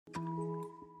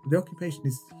the occupation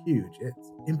is huge.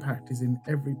 Its impact is in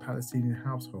every Palestinian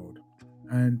household.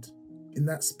 And in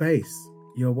that space,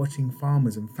 you're watching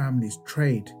farmers and families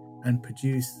trade and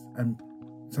produce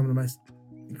some of the most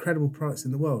incredible products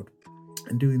in the world,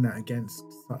 and doing that against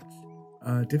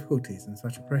such difficulties and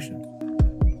such oppression.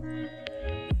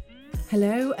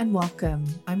 Hello and welcome.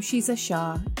 I'm Shiza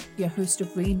Shah, your host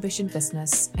of Re-Envision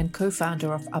Business and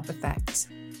co-founder of Up Effect,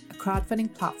 a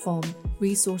crowdfunding platform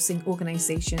resourcing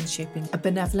organizations shaping a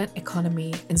benevolent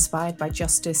economy inspired by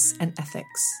justice and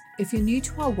ethics. If you're new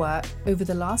to our work, over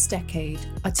the last decade,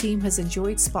 our team has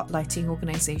enjoyed spotlighting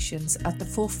organizations at the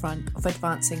forefront of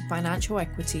advancing financial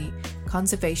equity,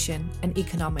 conservation, and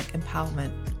economic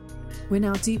empowerment. We're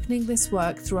now deepening this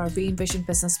work through our Re-Envision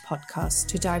Business podcast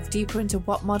to dive deeper into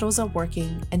what models are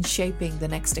working and shaping the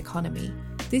next economy.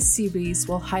 This series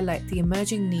will highlight the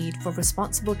emerging need for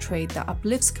responsible trade that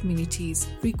uplifts communities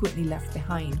frequently left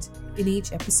behind. In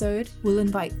each episode, we'll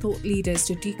invite thought leaders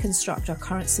to deconstruct our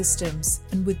current systems,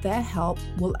 and with their help,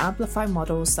 we'll amplify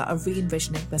models that are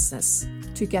re-envisioning business.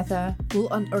 Together, we'll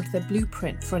unearth a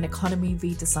blueprint for an economy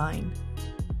redesign.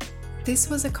 This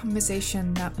was a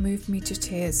conversation that moved me to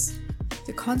tears.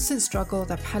 The constant struggle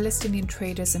that Palestinian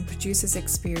traders and producers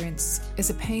experience is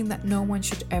a pain that no one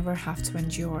should ever have to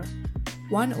endure.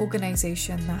 One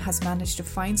organization that has managed to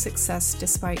find success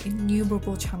despite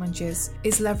innumerable challenges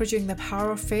is leveraging the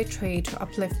power of fair trade to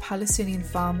uplift Palestinian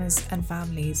farmers and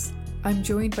families. I'm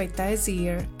joined by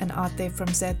Tazeer and Atif from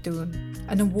Zaytoon,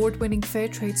 an award-winning fair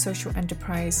trade social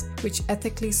enterprise which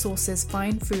ethically sources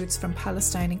fine foods from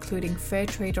Palestine, including fair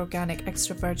trade organic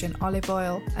extra virgin olive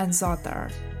oil and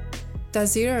za'atar.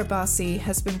 Tazeer Abbasi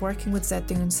has been working with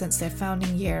Zaytoon since their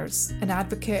founding years. An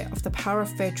advocate of the power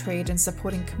of fair trade and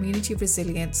supporting community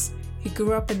resilience, he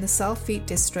grew up in the Salfit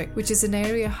district, which is an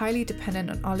area highly dependent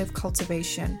on olive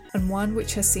cultivation, and one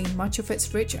which has seen much of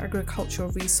its rich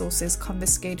agricultural resources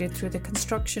confiscated through the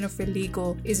construction of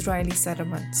illegal Israeli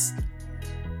settlements.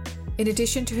 In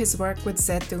addition to his work with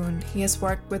Zaytoon, he has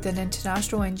worked with an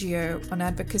international NGO on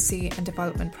advocacy and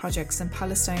development projects in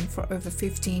Palestine for over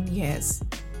 15 years.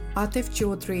 Atif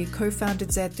Chaudhry co-founded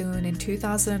Zaytoon in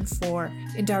 2004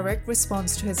 in direct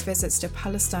response to his visits to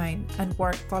Palestine and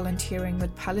work volunteering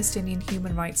with Palestinian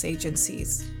human rights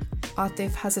agencies.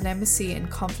 Atif has an MSc in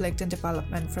Conflict and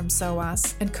Development from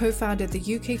SOAS and co-founded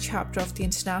the UK chapter of the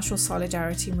International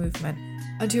Solidarity Movement.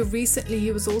 Until recently,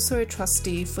 he was also a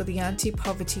trustee for the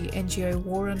anti-poverty NGO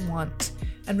War and Want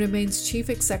and remains chief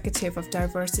executive of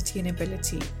Diversity and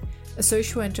Ability, a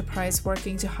social enterprise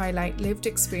working to highlight lived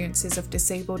experiences of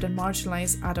disabled and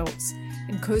marginalized adults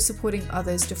and co-supporting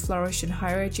others to flourish in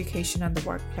higher education and the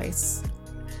workplace.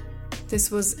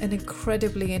 This was an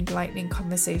incredibly enlightening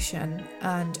conversation,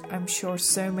 and I'm sure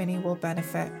so many will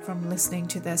benefit from listening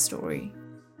to their story.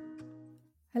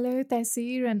 Hello,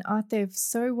 Tazeer and Atif.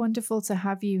 So wonderful to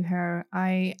have you here.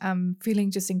 I am feeling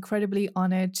just incredibly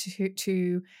honored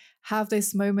to have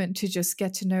this moment to just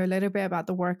get to know a little bit about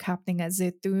the work happening at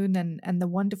Zaytoon and the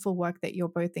wonderful work that you're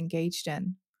both engaged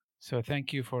in. So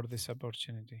thank you for this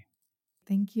opportunity.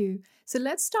 Thank you. So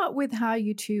let's start with how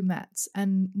you two met,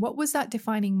 and what was that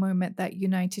defining moment that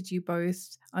united you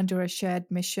both under a shared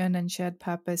mission and shared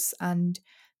purpose, and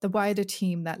the wider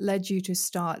team that led you to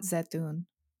start Zaytoon?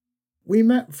 We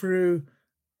met through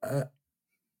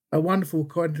a wonderful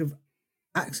kind of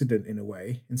accident in a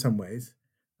way, in some ways,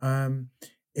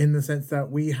 in the sense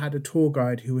that we had a tour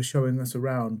guide who was showing us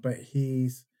around, but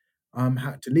he's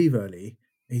had to leave early.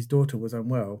 His daughter was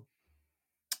unwell,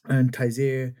 and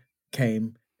Tazeer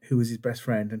came, who was his best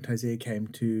friend, and Tazeer came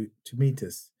to meet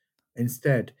us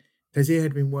instead. Tazeer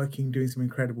had been doing some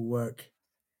incredible work,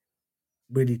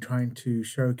 really trying to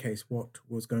showcase what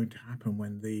was going to happen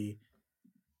when the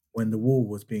wall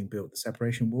was being built, the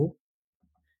separation wall,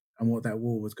 and what that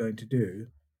wall was going to do.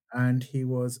 And he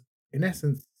was, in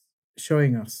essence,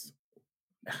 showing us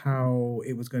how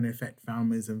it was going to affect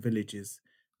families and villages.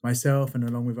 Myself, and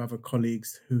along with other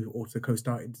colleagues who also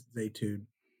co-started Zaytoon,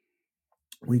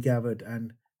 we gathered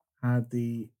and had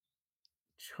the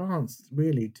chance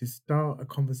really to start a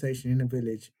conversation in a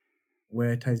village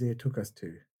where Tazeer took us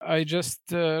to. I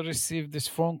just received this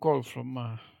phone call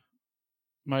from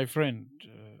my friend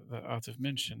that Atif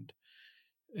mentioned,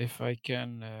 if I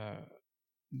can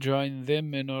join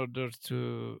them in order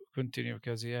to continue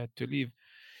because he had to leave.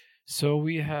 So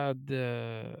we had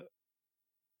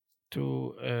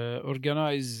to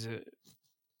organize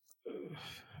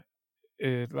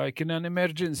like in an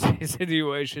emergency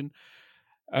situation,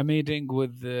 a meeting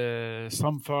with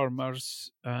some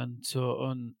farmers and so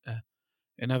on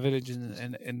in a village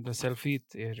in the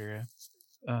Salfit area.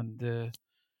 And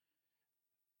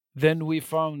Then we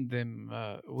found them.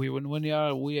 When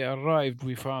we arrived,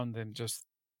 we found them just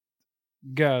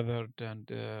gathered, and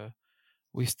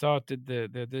we started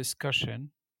the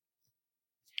discussion.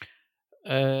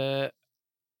 The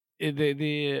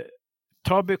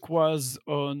topic was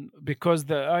on, because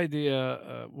the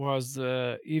idea was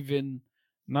even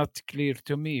not clear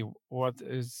to me what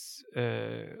is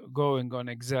going on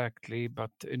exactly,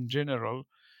 but in general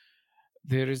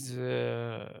there is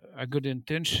a good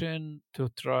intention to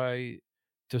try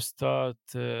to start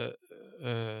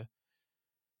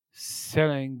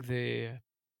selling the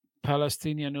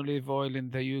Palestinian olive oil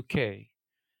in the UK.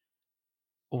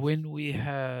 When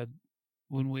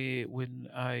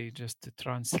I just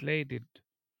translated,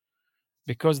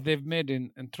 because they've made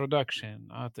an introduction,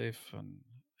 Atif and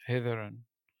Heather and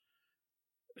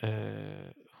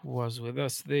who was with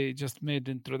us, they just made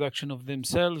introduction of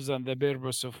themselves and the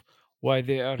purpose of why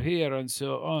they are here and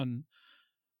so on.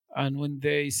 And when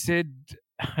they said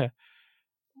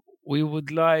we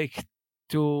would like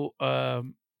to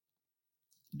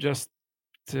just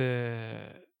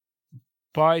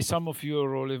buy some of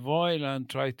your olive oil and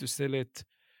try to sell it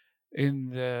in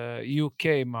the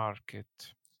UK market.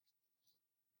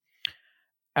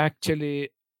 Actually,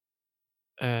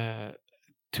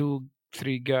 2-3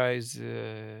 guys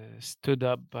stood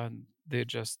up and they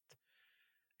just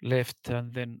left,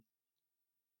 and then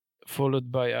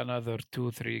followed by another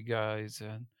 2-3 guys.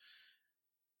 And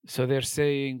so they're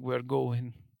saying we're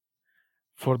going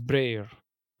for prayer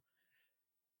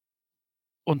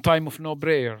on time of no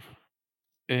prayer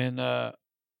in a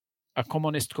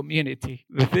communist community.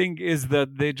 The thing is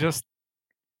that they just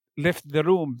left the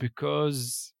room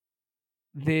because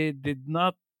they did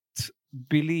not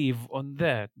believe on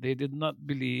that. They did not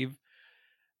believe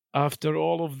after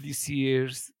all of these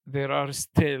years there are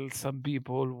still some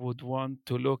people who would want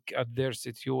to look at their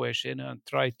situation and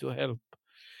try to help.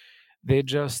 They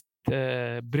just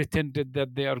pretended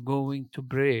that they are going to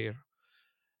prayer.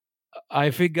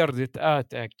 I figured it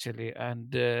out actually,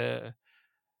 and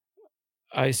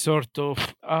I sort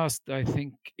of asked, I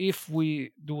think, if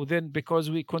we do then, because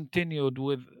we continued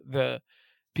with the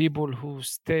people who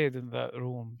stayed in that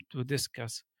room to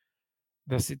discuss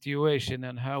the situation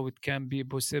and how it can be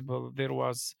possible. There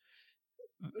was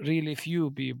really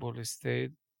few people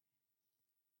stayed,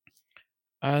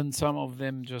 and some of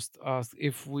them just asked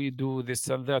if we do this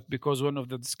and that, because one of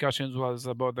the discussions was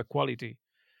about the quality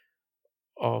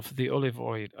of the olive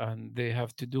oil, and they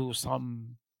have to do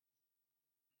some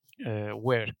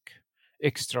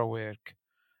extra work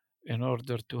in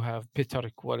order to have better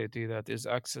quality that is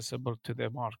accessible to the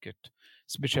market.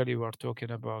 Especially we're talking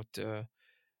about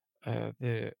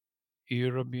the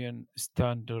European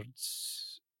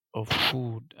standards of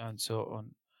food and so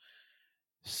on.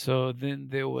 So then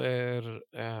they were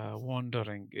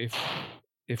wondering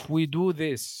if we do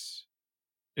this,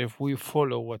 if we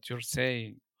follow what you're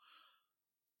saying,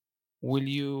 will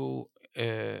you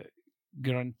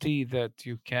guarantee that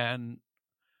you can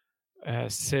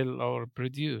sell or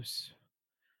produce?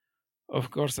 Of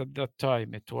course, at that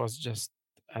time, it was just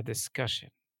a discussion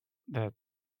that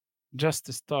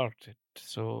just started.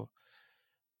 So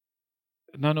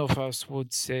none of us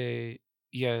would say,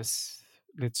 yes,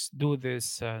 let's do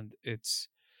this, and it's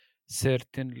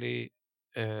certainly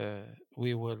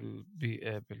we will be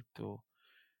able to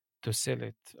sell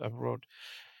it abroad.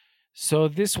 So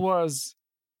this was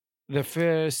the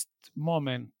first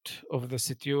moment of the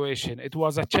situation. It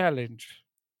was a challenge,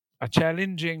 a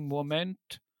challenging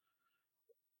moment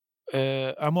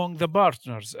among the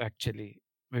partners, actually,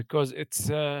 because it's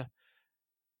a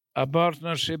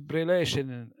partnership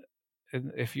relation.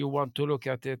 If you want to look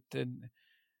at it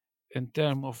in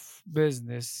terms of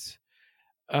business,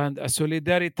 and a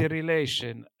solidarity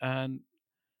relation, and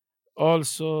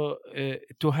also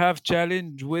to have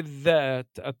challenge with that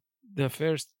at the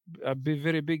first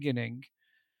very beginning,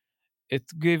 it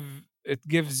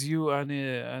gives you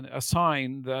a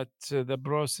sign that the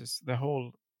process, the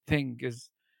whole thing is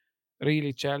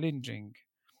really challenging.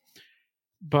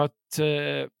 But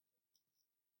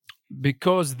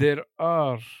because there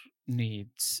are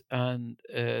needs, and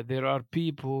there are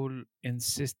people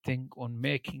insisting on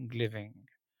making living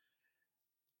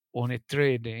on a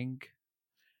trading,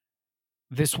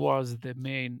 this was the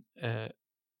main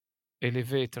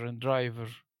elevator and driver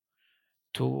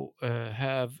to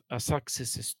have a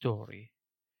success story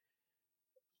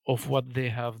of what they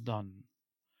have done.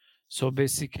 So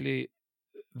basically,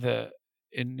 the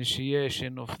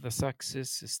initiation of the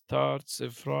success starts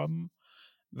from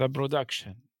the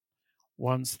production.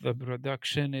 Once the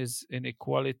production is in a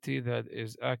quality that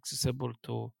is accessible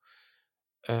to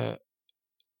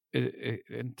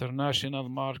international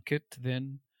market,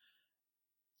 then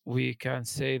we can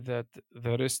say that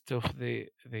the rest of the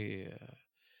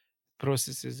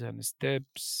processes and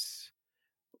steps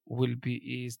will be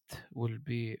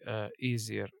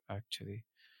easier actually.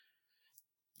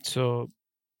 So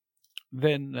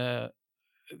then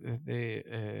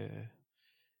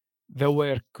the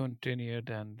work continued,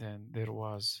 and then there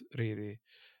was really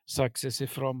success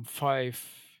from 5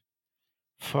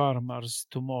 farmers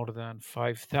to more than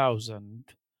 5,000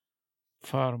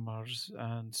 farmers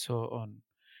and so on.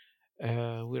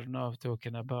 We're now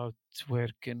talking about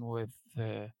working with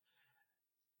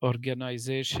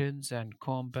organizations and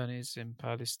companies in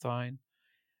Palestine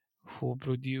who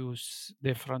produce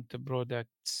different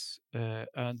products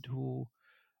and who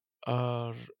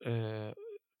are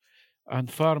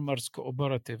and farmers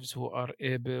cooperatives who are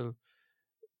able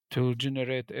to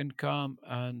generate income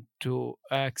and to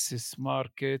access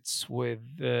markets with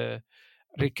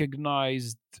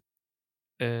recognized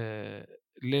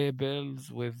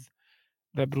labels, with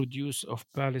the produce of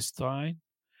Palestine,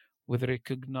 with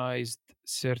recognized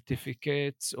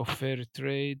certificates of fair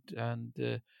trade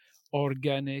and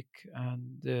organic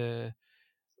and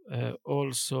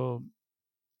also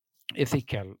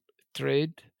ethical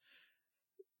trade.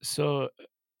 So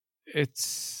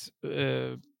it's,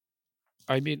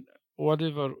 I mean,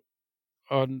 whatever,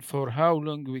 on for how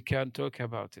long we can talk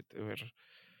about it. We're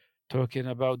talking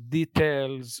about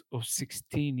details of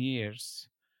 16 years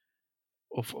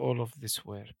of all of this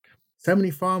work. So many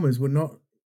farmers were not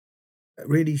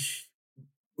really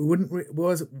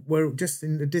were just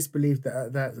in the disbelief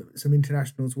that some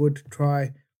internationals would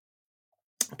try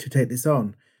to take this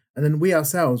on. And then we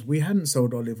ourselves, we hadn't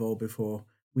sold olive oil before.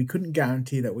 We couldn't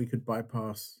guarantee that we could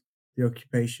bypass the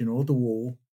occupation or the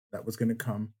wall that was going to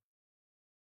come.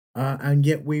 And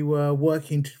yet we were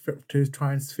working to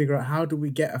try and figure out, how do we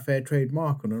get a fair trade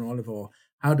mark on an olive oil?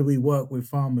 How do we work with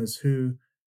farmers who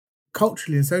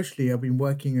culturally and socially have been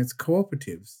working as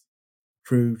cooperatives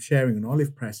through sharing an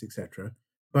olive press, etc.,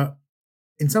 but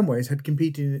in some ways had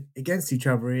competed against each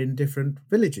other in different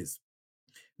villages?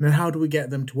 And then how do we get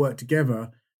them to work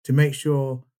together to make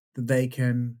sure that they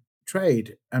can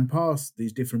trade and pass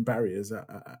these different barriers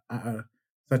at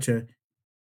such a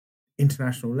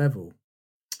international level?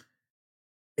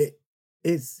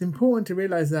 It's important to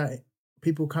realize that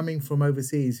people coming from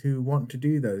overseas who want to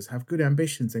do those have good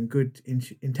ambitions and good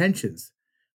intentions,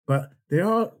 but there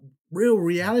are real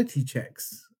reality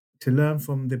checks to learn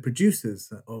from the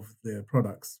producers of the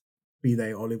products, be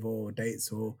they olive oil or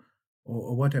dates or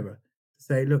whatever, to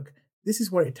say, look, this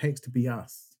is what it takes to be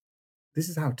us. This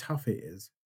is how tough it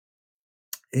is.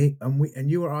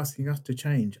 And you are asking us to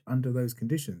change under those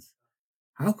conditions.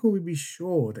 How can we be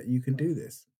sure that you can do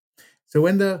this? So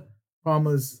when the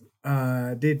farmers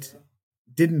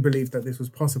didn't believe that this was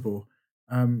possible,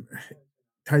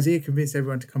 Tazia convinced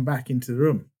everyone to come back into the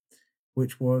room,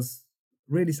 which was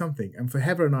really something. And for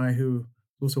Heather and I, who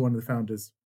was also one of the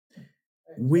founders,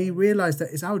 we realized that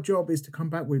it's our job is to come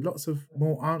back with lots of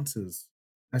more answers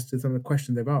as to some of the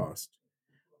questions they've asked.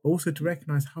 Also to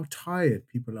recognize how tired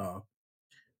people are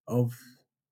of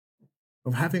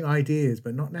having ideas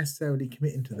but not necessarily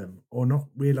committing to them, or not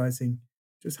realizing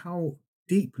just how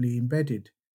deeply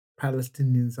embedded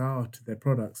Palestinians are to their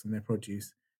products and their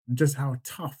produce, and just how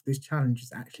tough this challenge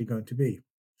is actually going to be.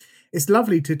 It's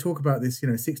lovely to talk about this,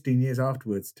 16 years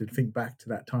afterwards, to think back to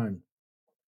that time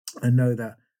and know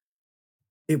that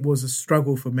it was a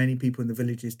struggle for many people in the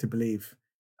villages to believe.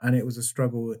 And it was a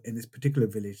struggle in this particular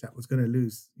village that was going to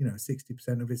lose,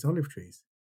 60% of its olive trees.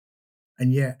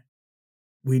 And yet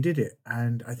we did it.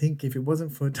 And I think if it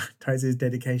wasn't for Tazia's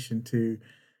dedication to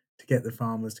get the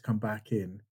farmers to come back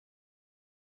in,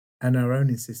 and our own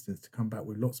insistence to come back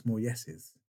with lots more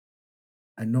yeses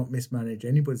and not mismanage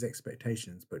anybody's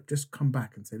expectations, but just come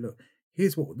back and say, look,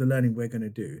 here's what the learning we're going to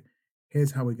do.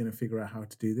 Here's how we're going to figure out how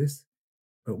to do this.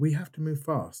 But we have to move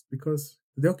fast because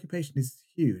the occupation is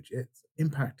huge. Its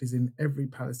impact is in every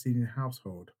Palestinian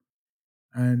household.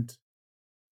 And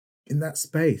in that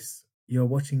space, you're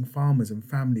watching farmers and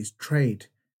families trade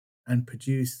and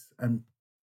produce some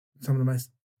of the most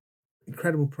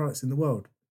incredible products in the world,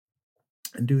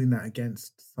 and doing that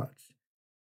against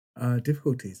such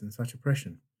difficulties and such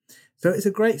oppression. So it's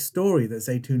a great story that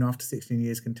Zaytoun, after 16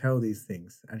 years, can tell these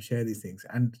things and share these things,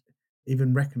 and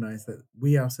even recognize that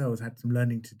we ourselves had some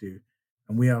learning to do,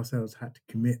 and we ourselves had to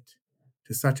commit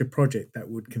to such a project that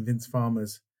would convince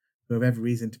farmers who have every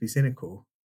reason to be cynical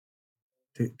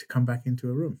to come back into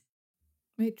a room.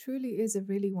 It truly is a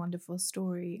really wonderful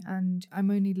story, and I'm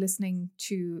only listening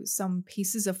to some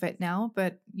pieces of it now,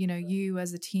 but you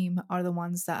as a team are the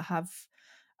ones that have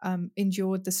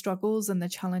endured the struggles and the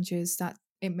challenges that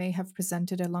it may have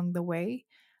presented along the way.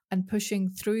 and pushing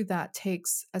through that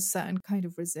takes a certain kind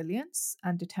of resilience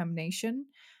and determination,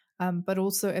 but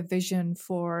also a vision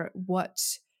for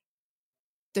what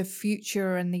the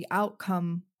future and the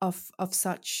outcome of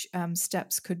such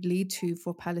steps could lead to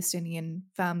for Palestinian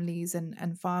families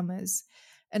and farmers.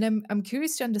 And I'm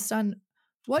curious to understand,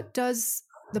 what does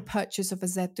the purchase of a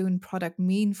Zaytun product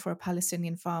mean for a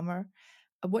Palestinian farmer?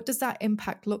 What does that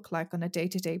impact look like on a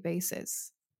day-to-day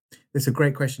basis? It's a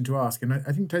great question to ask, and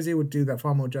I think Tazia would do that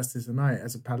far more justice than I,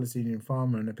 as a Palestinian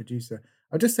farmer and a producer.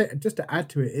 I'll just say, just to add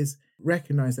to it, is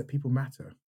recognize that people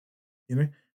matter. You know,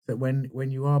 that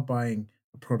when you are buying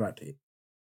a product,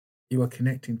 you are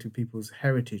connecting to people's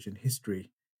heritage and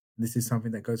history. This is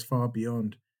something that goes far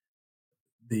beyond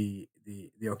the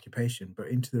occupation, but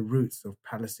into the roots of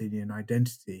Palestinian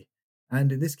identity.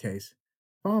 And in this case,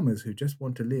 farmers who just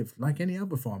want to live like any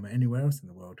other farmer anywhere else in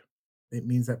the world. It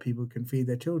means that people can feed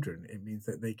their children. It means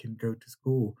that they can go to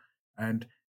school and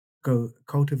go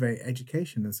cultivate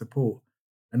education and support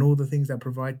and all the things that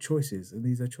provide choices. And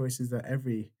these are choices that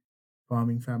every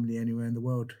farming family anywhere in the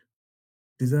world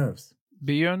deserves.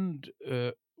 Beyond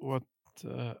what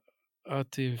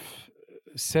Atif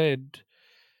said,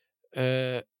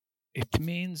 it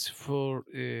means for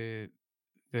the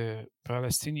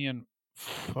Palestinian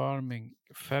farming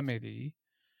family,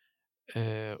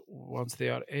 once they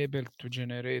are able to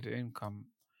generate income,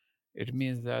 it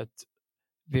means that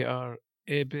they are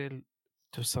able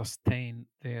to sustain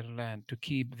their land, to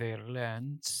keep their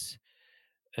lands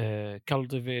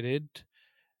cultivated,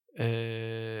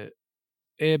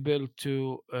 able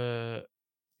to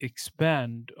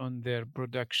expand on their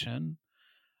production.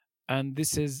 And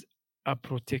this is a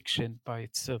protection by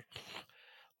itself.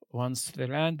 Once the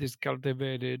land is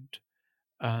cultivated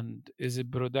and is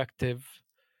productive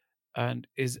and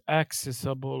is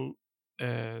accessible,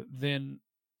 then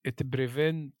it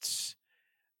prevents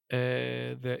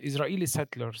the Israeli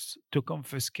settlers to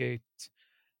confiscate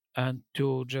and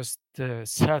to just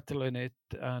settle in it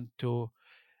and to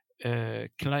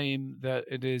claim that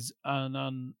it is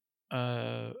an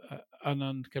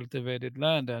uncultivated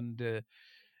land, and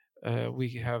we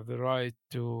have the right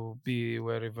to be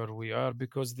wherever we are,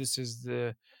 because this is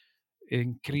the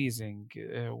increasing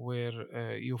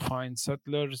where you find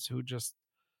settlers who just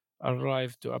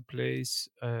arrive to a place,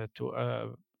 to a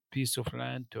piece of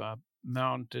land, to a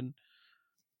mountain,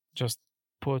 just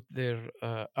put their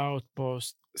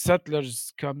outpost.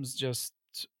 Settlers comes just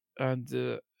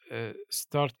and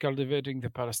start cultivating the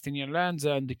Palestinian lands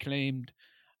and claimed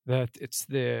that it's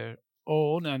their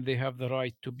own and they have the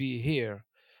right to be here.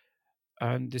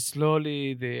 And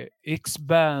slowly they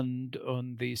expand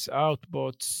on these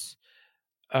outposts,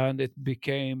 and it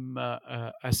became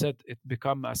it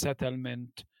become a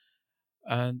settlement,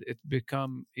 and it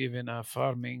become even a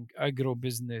farming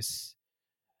agro-business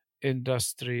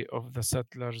industry of the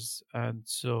settlers and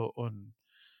so on.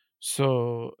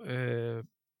 So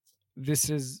this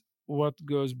is what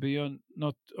goes beyond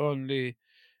not only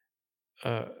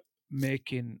uh,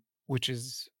 making, which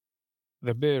is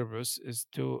the purpose, is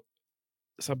to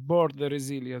support the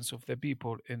resilience of the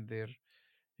people in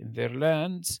their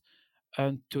lands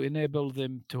and to enable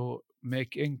them to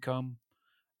make income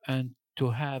and to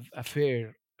have a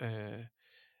fair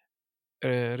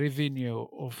revenue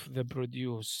of the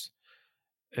produce,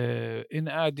 in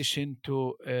addition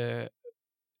to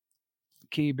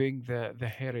keeping the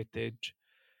heritage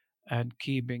and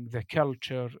keeping the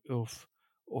culture of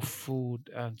food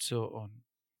and so on.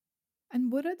 And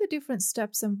what are the different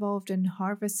steps involved in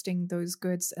harvesting those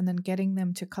goods and then getting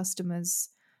them to customers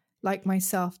like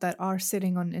myself that are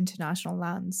sitting on international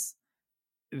lands?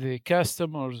 The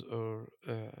customers or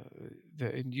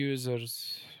the end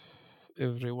users,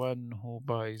 everyone who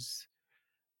buys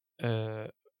a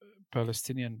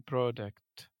Palestinian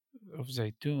product of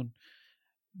Zaytun,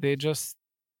 they just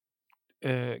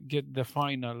get the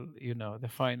final, the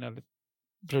final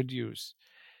produce.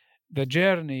 The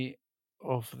journey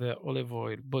of the olive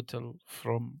oil bottle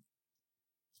from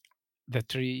the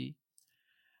tree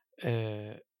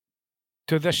uh,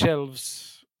 to the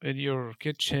shelves in your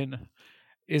kitchen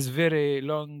is very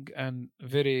long and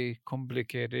very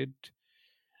complicated.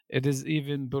 It is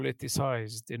even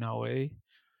politicized in a way,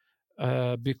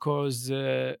 because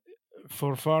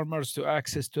for farmers to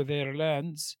access to their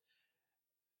lands,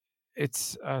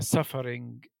 it's a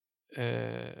suffering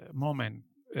moment,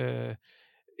 uh,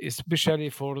 especially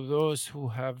for those who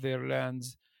have their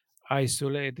lands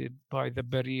isolated by the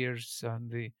barriers and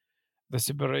the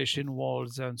separation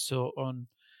walls and so on,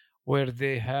 where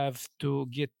they have to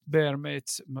get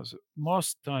permits.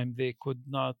 Most time they could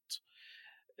not,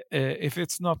 if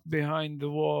it's not behind the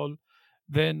wall,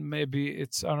 then maybe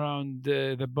it's around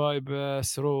the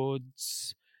bypass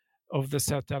roads of the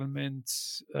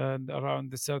settlements and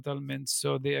around the settlements,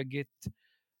 so they get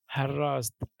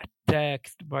harassed,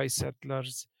 attacked by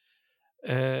settlers.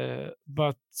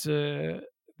 But there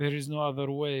is no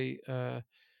other way.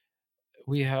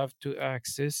 We have to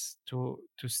access to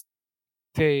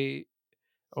stay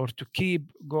or to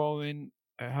keep going,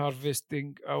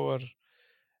 harvesting our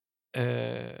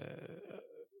uh,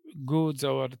 goods,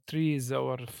 our trees,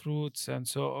 our fruits, and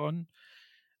so on.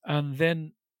 And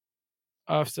then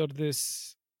after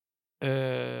this,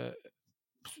 it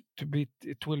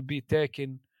will be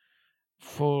taken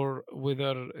for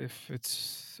whether if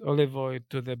it's olive oil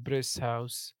to the press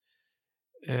house,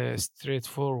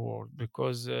 straightforward,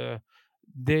 because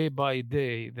day by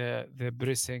day the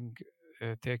pressing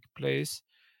take place,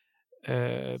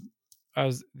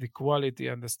 as the quality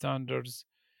and the standards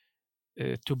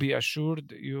to be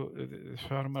assured.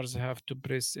 Farmers have to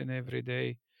press in every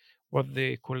day what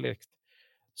they collect.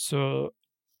 So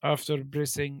after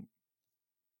pressing,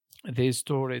 they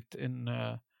store it in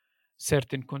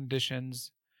certain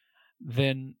conditions.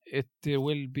 Then it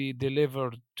will be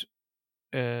delivered,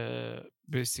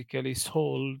 basically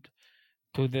sold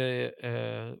to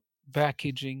the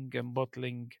packaging and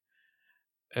bottling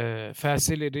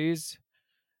facilities,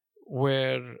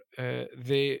 where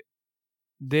they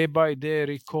day by day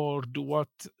record what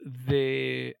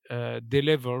they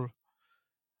deliver,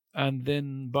 and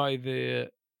then by the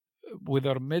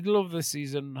whether middle of the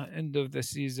season, end of the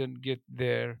season, get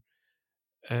their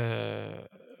uh,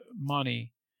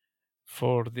 money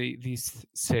for these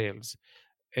sales.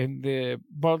 In the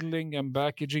bottling and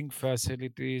packaging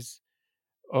facilities,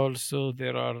 also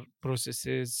there are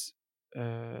processes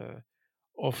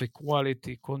of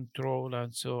quality control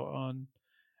and so on.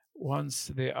 Once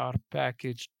they are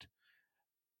packaged,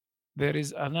 there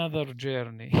is another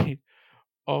journey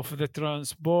of the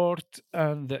transport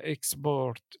and the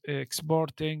export.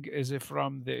 Exporting is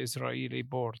from the Israeli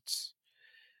ports.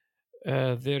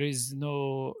 There is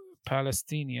no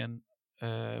Palestinian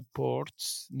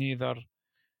ports, neither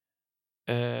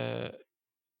uh,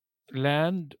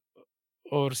 land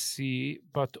or sea,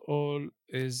 but all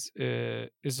is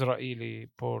Israeli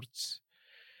ports.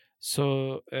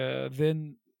 So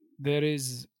then there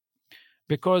is,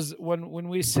 because when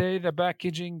we say the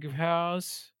packaging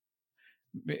house,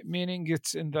 meaning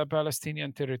it's in the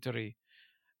Palestinian territory,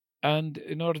 and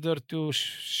in order to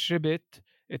ship it,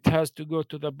 it has to go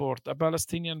to the port. A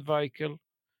Palestinian vehicle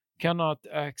cannot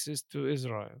access to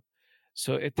Israel,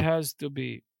 so it has to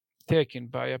be taken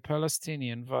by a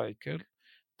Palestinian vehicle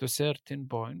to certain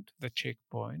point, the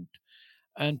checkpoint,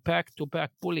 and back to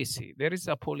back policy. There is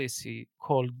a policy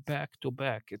called back to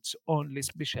back. It's only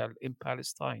special in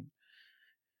Palestine,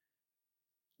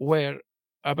 where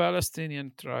a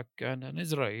Palestinian truck and an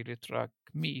Israeli truck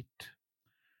meet,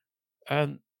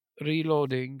 and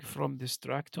reloading from this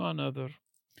truck to another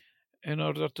in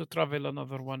order to travel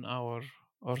another 1 hour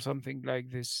or something like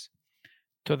this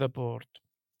to the port,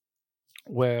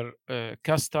 where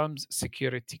customs,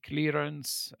 security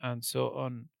clearance, and so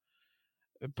on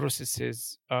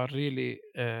processes are really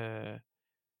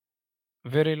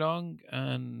very long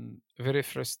and very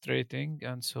frustrating,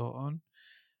 and so on,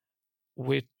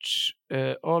 which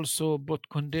also put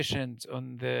conditions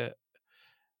on the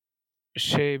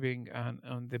shaping and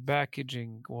on the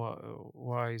packaging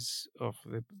wise of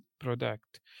the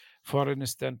product. For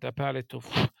instance, a pallet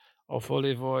of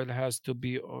olive oil has to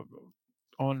be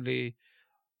only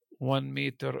 1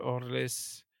 meter or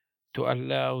less to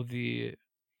allow the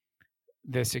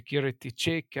security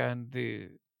check and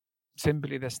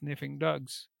simply the sniffing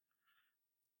dogs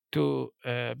to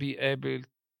be able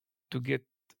to get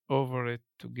over it,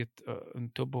 to get on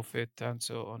top of it, and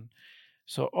so on.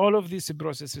 So all of these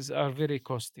processes are very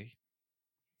costly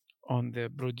on the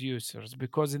producers,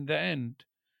 because in the end,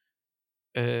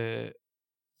 the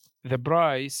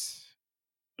price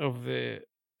of the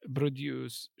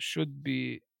produce should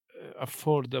be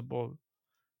affordable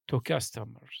to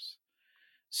customers.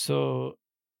 So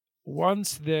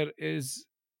once there is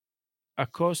a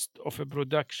cost of a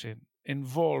production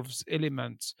involves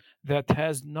elements that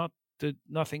has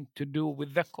nothing to do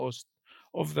with the cost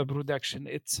of the production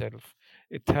itself.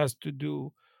 It has to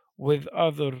do with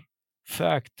other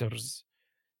factors,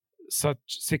 such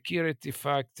security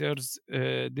factors,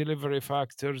 delivery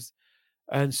factors,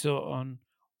 and so on,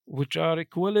 which are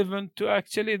equivalent to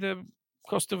actually the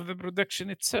cost of the production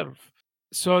itself.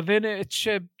 So then it's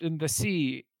shipped in the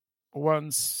sea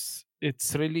once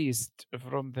it's released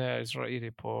from the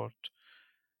Israeli port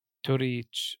to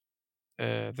reach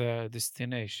the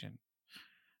destination.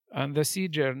 And the sea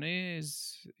journey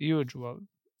is usual.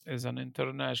 is an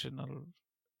international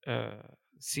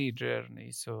sea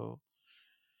journey, so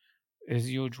is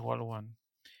usual one.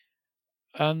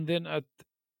 And then at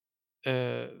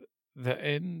the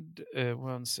end,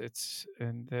 once it's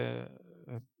in the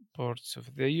ports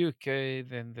of the UK,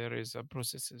 then there is a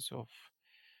processes of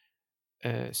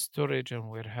storage and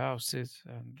warehouses,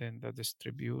 and then the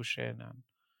distribution and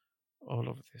all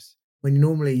of this. When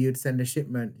normally you'd send a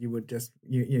shipment, you would just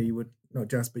you would not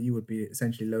just, but you would be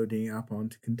essentially loading it up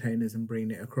onto containers and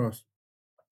bringing it across.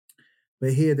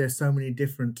 But here, there's so many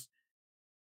different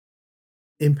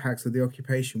impacts of the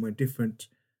occupation where different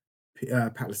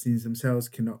Palestinians themselves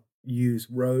cannot use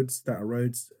roads that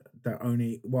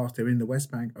only, whilst they're in the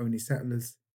West Bank, only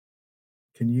settlers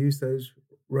can use those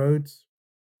roads,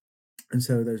 and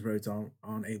so those roads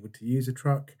aren't able to use a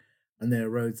truck, and there are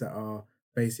roads that are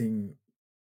facing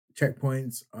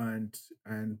checkpoints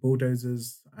and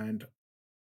bulldozers and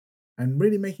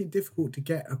really making it difficult to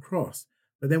get across.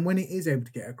 But then when it is able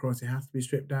to get across, it has to be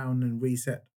stripped down and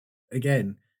reset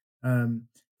again,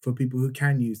 for people who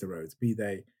can use the roads, be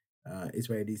they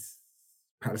Israelis,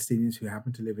 Palestinians who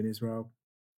happen to live in Israel.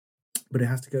 But it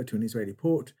has to go to an Israeli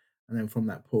port, and then from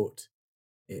that port,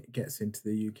 it gets into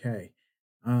the UK.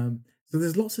 So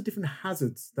there's lots of different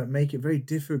hazards that make it very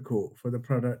difficult for the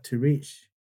product to reach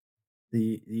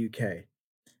the UK.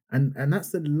 And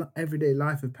that's the everyday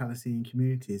life of Palestinian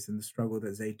communities and the struggle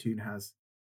that Zaytoun has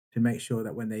to make sure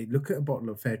that when they look at a bottle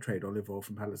of fair trade olive oil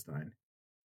from Palestine,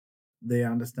 they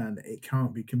understand that it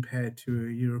can't be compared to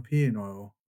a European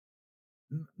oil,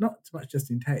 not so much just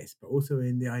in taste, but also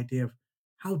in the idea of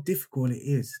how difficult it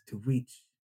is to reach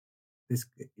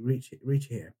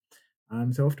here.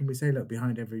 So often we say, look,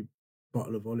 behind every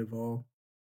bottle of olive oil,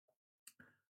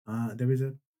 there is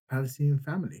a Palestinian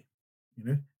family.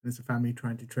 There's a family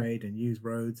trying to trade and use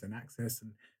roads and access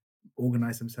and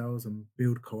organize themselves and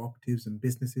build cooperatives and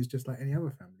businesses just like any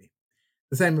other family.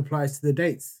 The same applies to the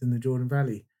dates in the Jordan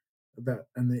Valley,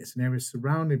 and it's an area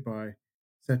surrounded by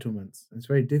settlements. And it's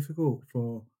very difficult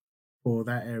for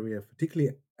that area,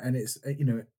 particularly, and it's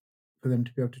for them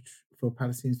to be able to for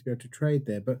Palestinians to be able to trade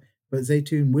there. But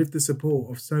Zaytoun, with the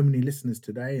support of so many listeners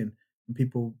today and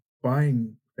people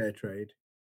buying fair trade,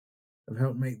 have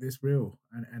helped make this real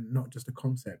and not just a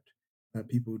concept that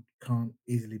people can't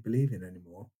easily believe in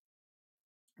anymore,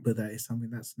 but that is something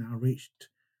that's now reached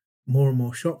more and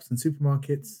more shops and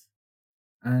supermarkets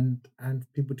and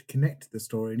people to connect to the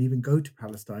story and even go to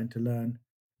Palestine to learn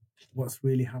what's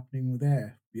really happening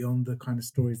there beyond the kind of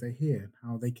stories they hear, and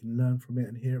how they can learn from it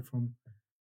and hear it from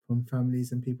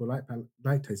families and people like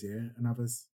Tazir and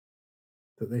others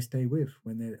that they stay with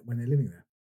when they're living there.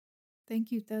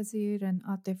 Thank you, Tazir and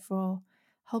Atif, for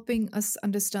helping us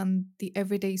understand the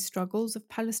everyday struggles of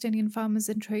Palestinian farmers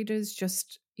and traders.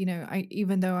 Just,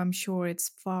 even though I'm sure it's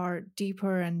far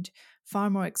deeper and far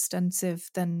more extensive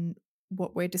than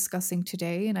what we're discussing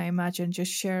today, and I imagine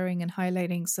just sharing and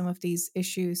highlighting some of these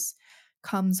issues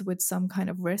comes with some kind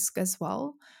of risk as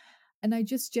well. And I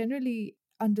just generally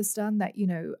understand that,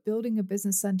 building a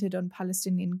business centered on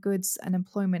Palestinian goods and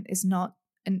employment is not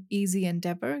an easy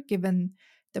endeavor, given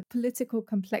the political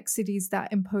complexities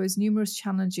that impose numerous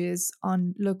challenges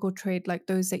on local trade, like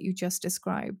those that you just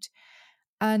described.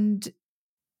 And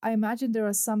I imagine there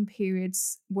are some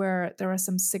periods where there are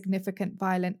some significant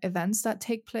violent events that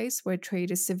take place where trade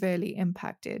is severely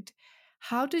impacted.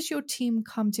 How does your team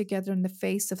come together in the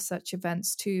face of such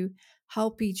events to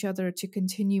help each other to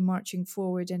continue marching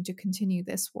forward and to continue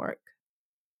this work?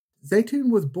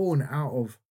 Zaytoun was born out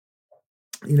of,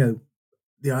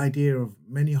 the idea of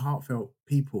many heartfelt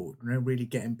people really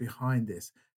getting behind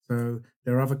this. So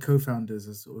there are other co-founders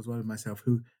as well as myself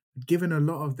who had given a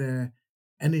lot of their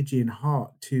energy and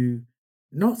heart to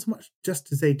not so much just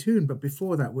to Zaytoun, but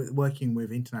before that, working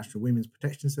with international women's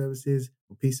protection services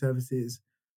or peace services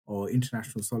or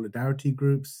international solidarity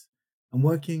groups, and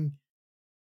working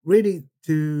really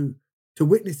to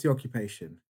witness the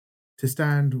occupation, to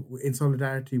stand in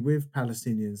solidarity with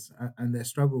Palestinians and their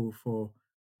struggle for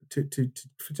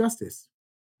justice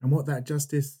and what that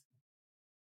justice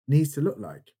needs to look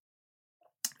like.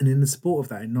 And in the support of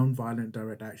that, in non-violent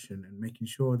direct action, and making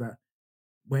sure that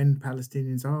when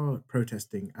Palestinians are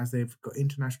protesting, as they've got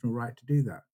international right to do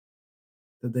that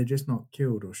they're just not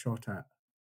killed or shot at.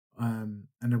 And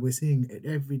we're seeing it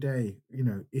every day,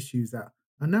 issues that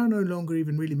are now no longer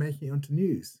even really making it onto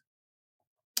news,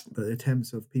 but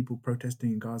attempts of people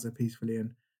protesting in Gaza peacefully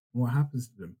and what happens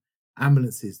to them.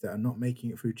 Ambulances that are not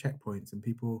making it through checkpoints, and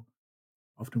people,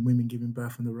 often women, giving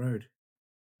birth on the road,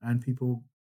 and people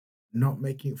not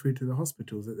making it through to the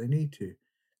hospitals that they need to.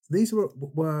 So these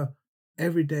were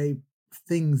everyday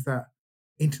things that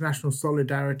international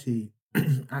solidarity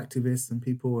activists and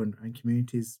people and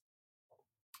communities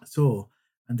saw.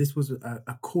 And this was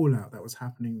a call out that was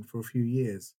happening for a few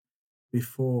years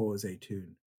before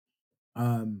Zaytun.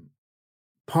 Um,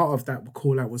 Part of that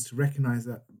call out was to recognize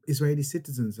that Israeli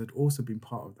citizens had also been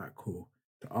part of that call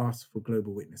to ask for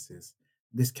global witnesses.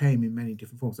 This came in many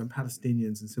different forms, and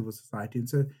Palestinians and civil society,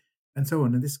 and so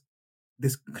on. And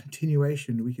this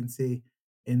continuation we can see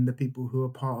in the people who are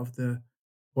part of the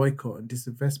boycott and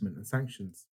disinvestment and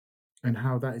sanctions, and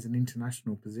how that is an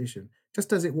international position,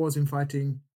 just as it was in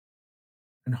fighting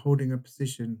and holding a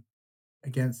position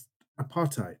against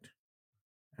apartheid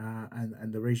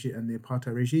and the regime and the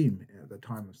apartheid regime at the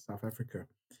time of South Africa.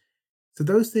 So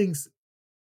those things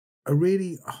are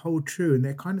really hold true, and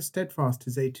they're kind of steadfast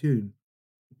to Zaytun.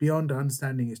 Beyond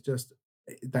understanding, it's just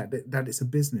that it's a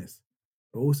business,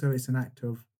 but also it's an act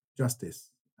of justice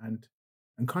and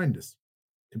kindness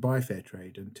to buy fair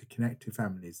trade and to connect to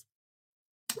families.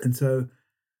 And so,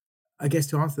 I guess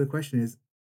to answer the question is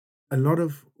a lot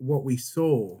of what we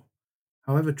saw,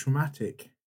 however traumatic,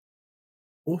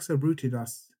 also rooted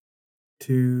us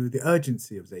to the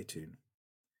urgency of Zaytun.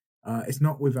 It's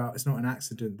not an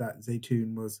accident that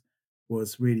Zaytun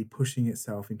was really pushing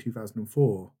itself in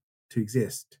 2004 to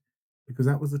exist, because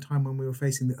that was the time when we were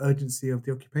facing the urgency of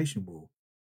the occupation war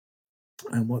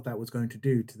and what that was going to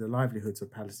do to the livelihoods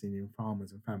of Palestinian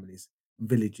farmers and families and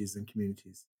villages and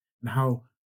communities, and how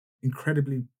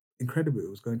incredibly incredible it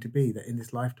was going to be that in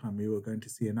this lifetime we were going to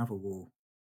see another war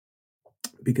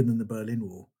bigger than the Berlin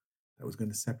Wall that was going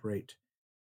to separate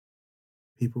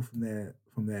people from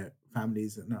their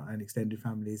families and extended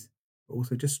families, but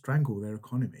also just strangle their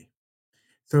economy.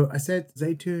 So I said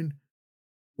Zaytun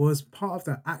was part of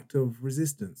that act of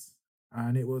resistance,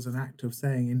 and it was an act of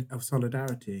of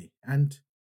solidarity, and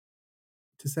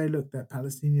to say, look, that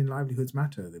Palestinian livelihoods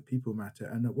matter, that people matter,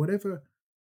 and that whatever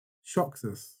shocks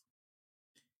us,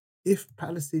 if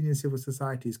Palestinian civil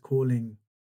society is calling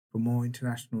for more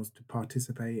internationals to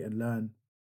participate and learn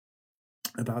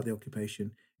about the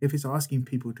occupation, if it's asking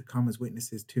people to come as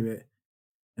witnesses to it,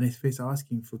 and if it's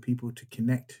asking for people to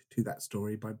connect to that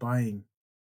story by buying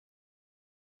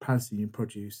Palestinian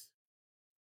produce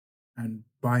and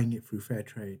buying it through fair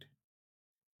trade,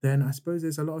 then I suppose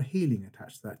there's a lot of healing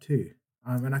attached to that too.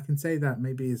 And I can say that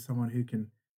maybe as someone who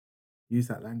can use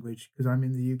that language because I'm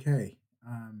in the UK.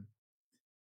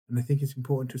 And I think it's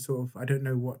important to sort of, I don't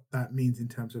know what that means in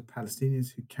terms of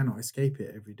Palestinians who cannot escape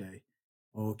it every day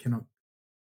or cannot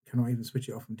even switch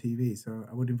it off on TV. So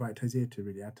I would invite Tazir to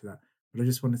really add to that. But I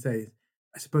just want to say,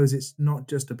 I suppose it's not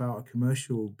just about a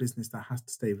commercial business that has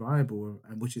to stay viable,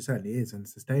 and which it certainly is, and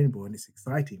sustainable, and it's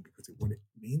exciting because of what it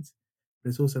means. But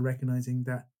it's also recognizing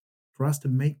that for us to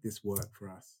make this work for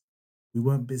us, we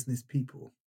weren't business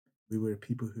people. We were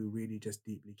people who really just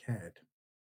deeply cared.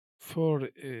 For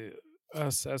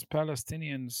us as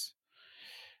Palestinians,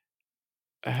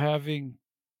 having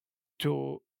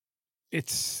to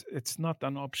it's not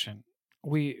an option.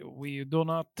 We do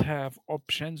not have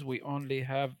options. We only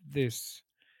have this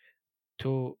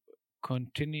to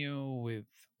continue with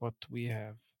what we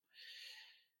have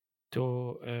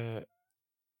to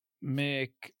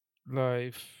make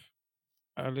life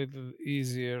a little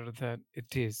easier than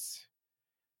it is,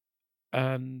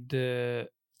 and to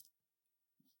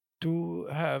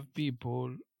have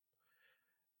people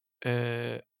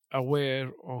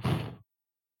aware of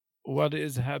what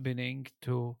is happening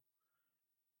to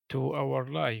our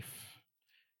life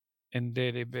in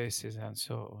daily basis and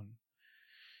so on.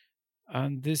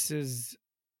 And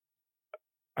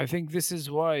I think this is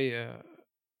why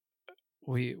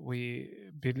we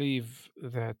believe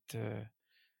that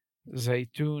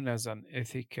Zaytun as an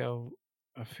ethical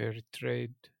fair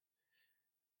trade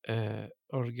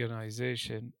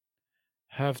organization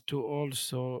have to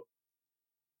also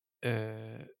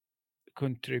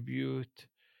contribute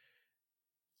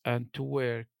and to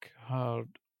work hard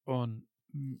on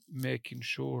making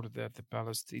sure that the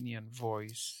Palestinian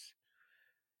voice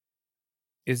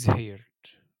is heard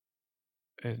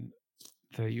in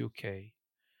the UK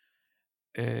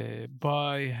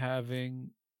by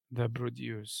having the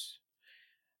produce.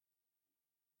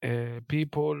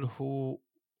 People who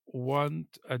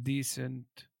want a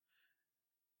decent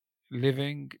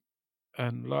living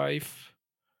and life,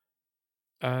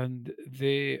 and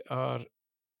they are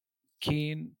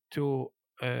keen to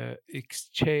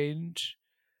exchange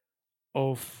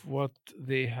of what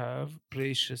they have,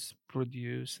 precious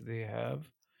produce they have,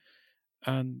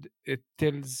 and it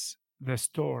tells the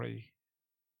story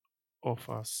of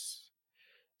us.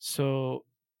 So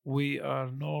we are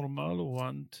normal,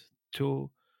 want to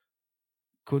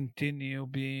continue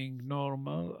being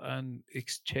normal and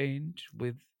exchange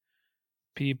with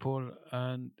people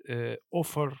and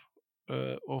offer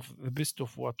of the best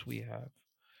of what we have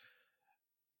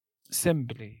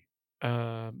simply.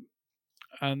 Um,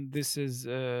 and this is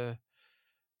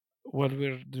what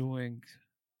we're doing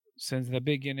since the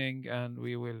beginning, and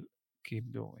we will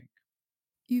keep doing.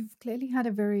 You've clearly had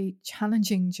a very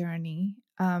challenging journey,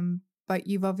 but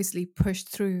you've obviously pushed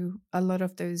through a lot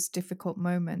of those difficult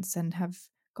moments and have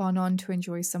gone on to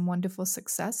enjoy some wonderful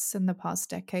success in the past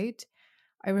decade.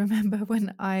 I remember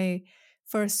when I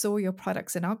first saw your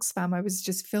products in Oxfam, I was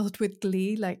just filled with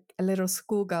glee, like a little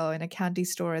schoolgirl in a candy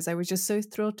store, as I was just so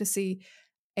thrilled to see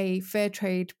a fair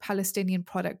trade Palestinian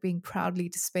product being proudly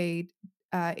displayed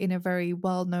in a very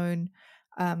well known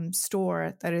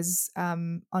store that is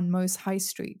on most high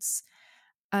streets.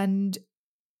 And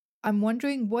I'm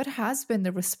wondering what has been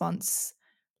the response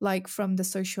like from the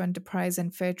social enterprise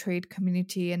and fair trade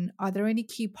community? And are there any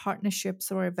key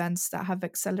partnerships or events that have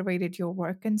accelerated your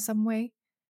work in some way?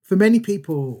 For many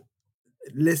people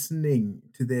listening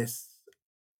to this,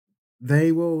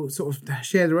 they will sort of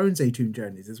share their own Zaytoon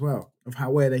journeys as well, of how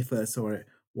where they first saw it,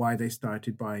 why they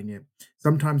started buying it.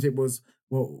 Sometimes it was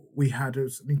what we had an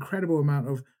incredible amount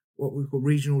of what we call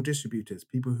regional distributors,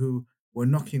 people who were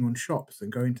knocking on shops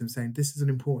and going to them saying, "This is an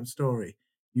important story.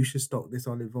 You should stock this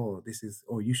olive oil. This is,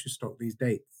 or you should stock these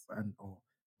dates and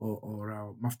or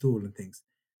our maftool and things."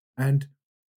 And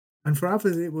and for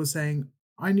others, it was saying,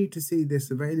 "I need to see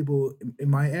this available in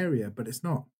my area, but it's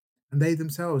not." And they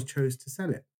themselves chose to sell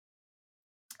it,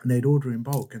 and they'd order in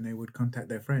bulk, and they would contact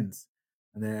their friends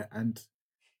and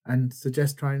and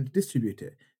suggest trying to distribute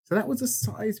it. So that was a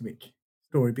seismic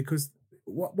story, because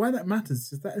why that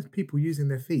matters is that is people using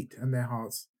their feet and their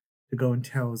hearts to go and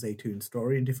tell Zaytoon's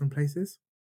story in different places.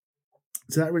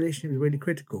 So that relationship is really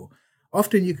critical.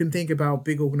 Often you can think about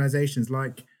big organizations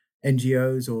like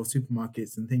NGOs or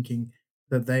supermarkets and thinking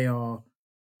that they are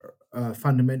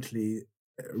fundamentally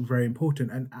very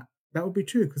important. And that would be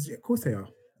true, because, of course, they are.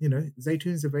 You know,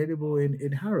 Zaytoon is available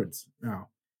in Harrods now.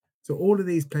 So all of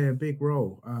these play a big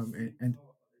role. And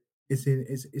it's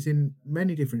in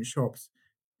many different shops,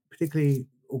 particularly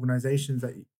organizations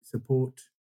that support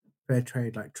fair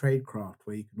trade, like Tradecraft,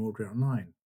 where you can order it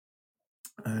online,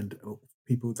 and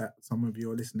people that some of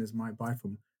your listeners might buy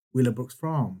from, Wheeler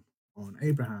Farm on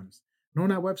Abraham's. And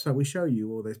on our website, we show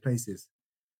you all those places.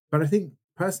 But I think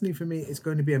personally for me, it's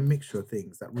going to be a mixture of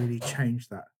things that really change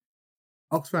that.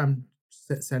 Oxfam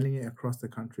selling it across the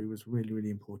country was really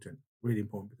important,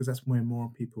 because that's where more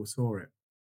people saw it.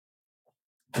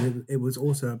 And it was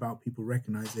also about people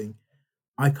recognizing,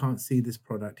 I can't see this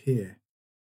product here.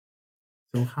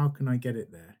 So how can I get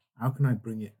it there? How can I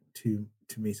bring it to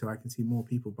me so I can see more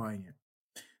people buying it?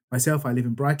 Myself, I live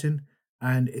in Brighton,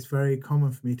 and it's very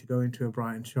common for me to go into a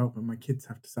Brighton shop, and my kids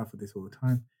have to suffer this all the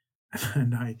time.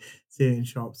 And I see it in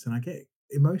shops, and I get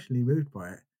emotionally moved by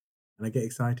it, and I get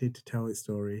excited to tell its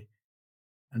story,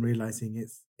 and realizing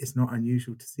it's not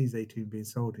unusual to see Zaytoon being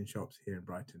sold in shops here in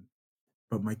Brighton.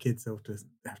 But my kids have to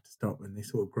stop, and they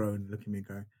sort of grow and look at me and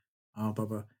go, "Oh,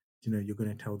 Baba, you know, you're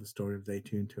going to tell the story of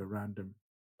Zaytoon to a random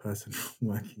person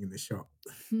working in the shop."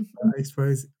 I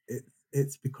suppose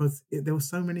it's because there were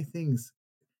so many things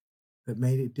that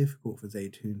made it difficult for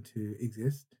Zaytoon to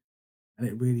exist. And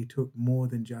it really took more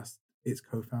than just its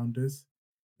co-founders.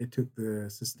 It took the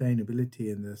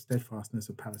sustainability and the steadfastness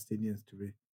of Palestinians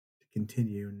to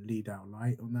continue and lead our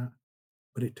light on that.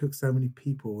 But it took so many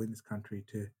people in this country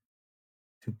to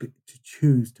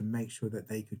choose to make sure that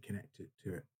they could connect it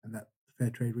to it, and that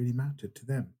fair trade really mattered to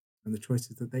them and the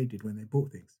choices that they did when they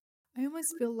bought things. I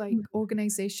almost feel like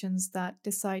organizations that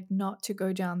decide not to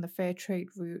go down the fair trade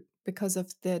route because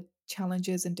of the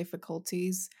challenges and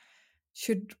difficulties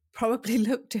should probably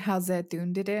look to how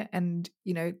Zaytoon did it. And,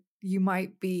 you know, you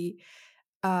might be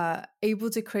able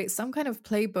to create some kind of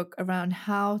playbook around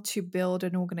how to build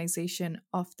an organization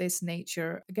of this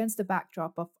nature against the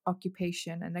backdrop of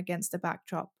occupation and against the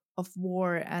backdrop of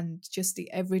war and just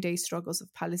the everyday struggles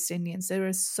of Palestinians. There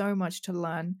is so much to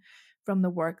learn from the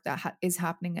work that is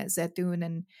happening at Zaytoon,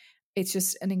 and it's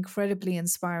just an incredibly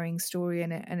inspiring story.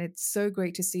 And it's so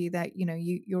great to see that, you know,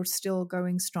 you're still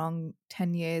going strong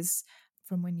 10 years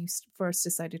from when you first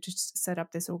decided to set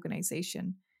up this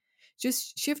organization.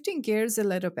 Just shifting gears a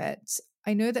little bit,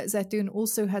 I know that Zaytoon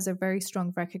also has a very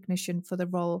strong recognition for the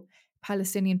role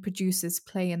Palestinian producers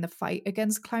play in the fight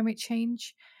against climate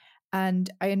change. And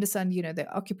I understand, you know,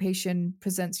 that occupation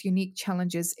presents unique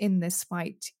challenges in this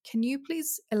fight. Can you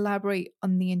please elaborate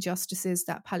on the injustices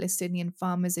that Palestinian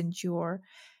farmers endure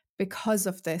because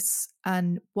of this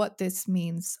and what this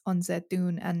means on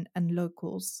Zaytoon and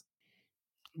locals?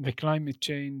 The climate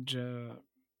change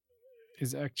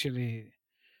is actually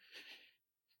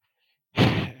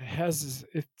has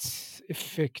its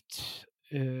effect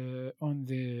on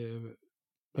the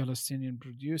Palestinian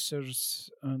producers,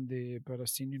 on the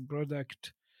Palestinian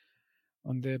product,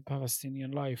 on the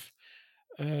Palestinian life.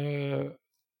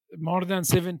 More than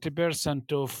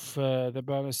 70% of the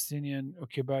Palestinian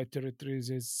occupied territories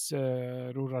is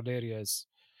rural areas,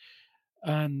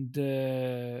 and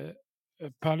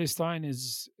Palestine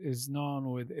is known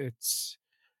with its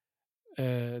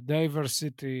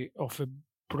diversity of a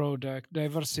product,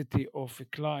 diversity of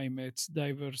climates,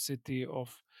 diversity of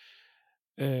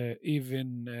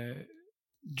even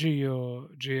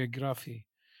geography.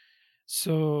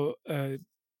 So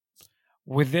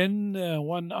within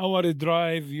 1 hour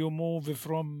drive, you move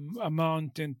from a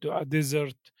mountain to a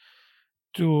desert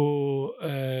to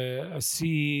a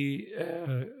sea,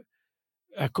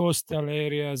 a coastal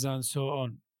areas, and so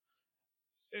on.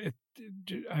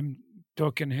 I'm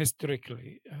talking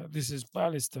historically. This is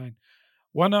Palestine.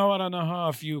 1 hour and a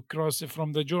half, you cross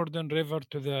from the Jordan River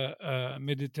to the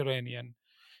Mediterranean.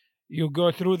 You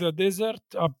go through the desert,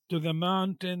 up to the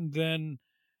mountain, then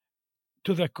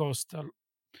to the coastal.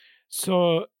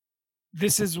 So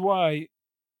this is why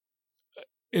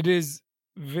it is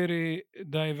very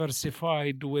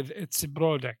diversified with its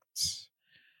products.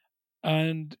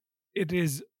 And it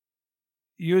is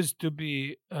used to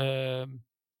be, the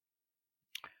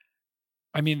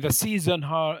season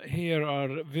here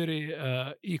are very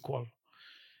equal.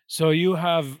 So you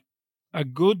have a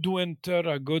good winter,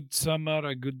 a good summer,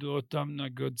 a good autumn, a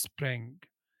good spring.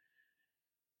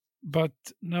 But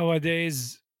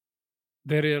nowadays,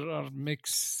 there are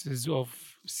mixes of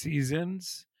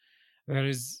seasons. There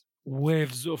is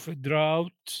waves of a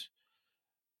drought.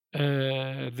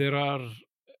 There are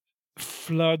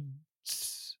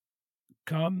floods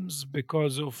comes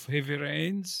because of heavy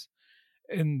rains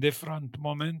in different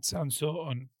moments and so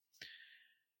on.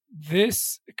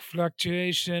 This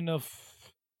fluctuation of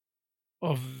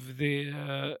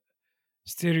the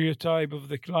stereotype of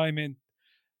the climate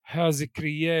has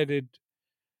created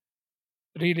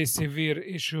really severe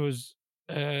issues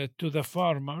to the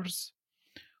farmers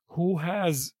who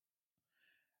has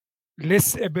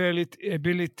less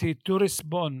ability to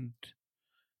respond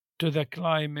to the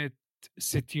climate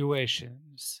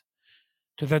situations,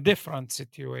 to the different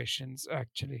situations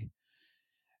actually.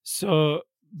 So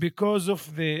because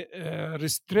of the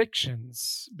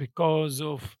restrictions, because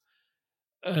of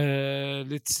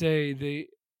let's say the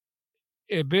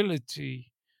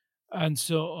ability and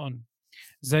so on,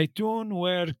 Zaytun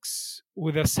works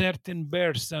with a certain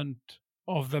percent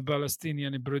of the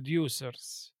Palestinian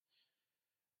producers,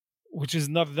 which is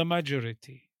not the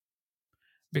majority,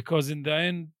 because in the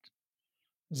end,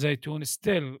 Zaytun is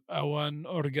still a one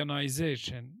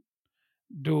organization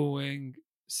doing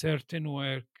certain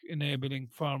work, enabling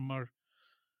farmer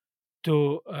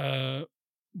to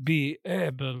be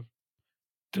able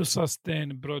to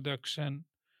sustain production,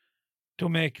 to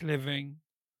make living,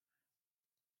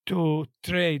 to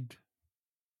trade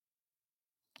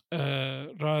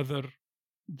rather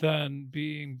than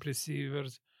being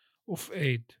receivers of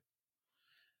aid.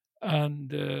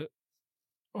 And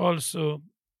also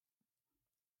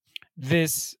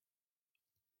this,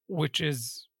 which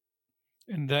is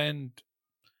in the end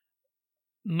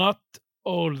not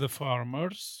all the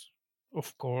farmers,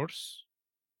 of course,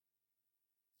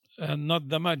 and not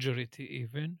the majority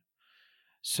even.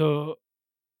 So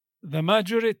the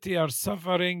majority are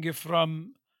suffering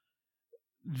from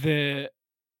the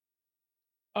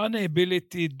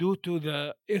inability due to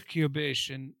the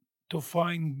occupation to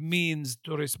find means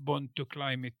to respond to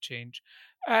climate change.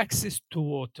 Access to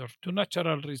water, to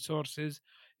natural resources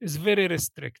is very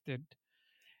restricted.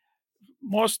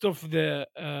 Most of the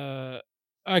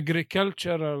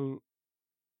agricultural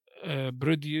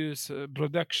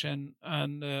production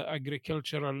and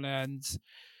agricultural lands,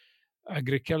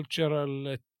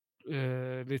 agricultural,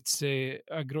 let's say,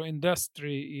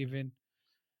 agro-industry even,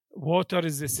 water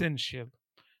is essential.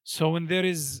 So when there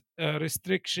is a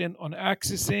restriction on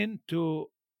accessing to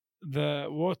the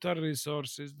water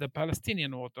resources, the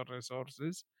Palestinian water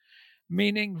resources,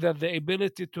 meaning that the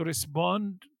ability to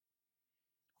respond,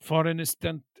 for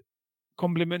instance,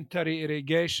 complementary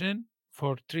irrigation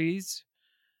for trees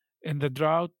in the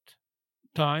drought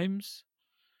times,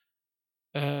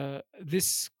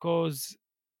 this cause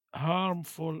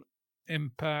harmful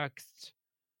impact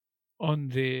on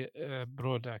the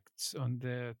products, on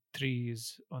the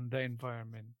trees, on the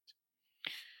environment.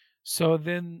 So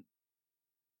then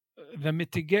the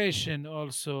mitigation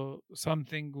also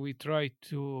something we try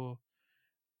to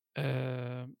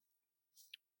uh,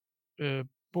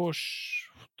 push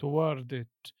toward it,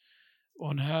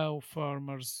 on how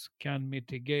farmers can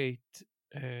mitigate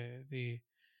the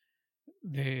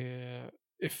the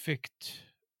effect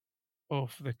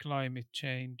of the climate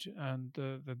change and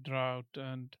the drought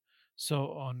and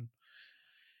so on.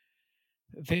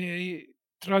 They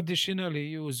traditionally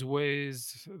use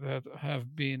ways that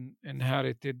have been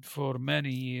inherited for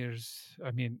many years,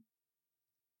 I mean,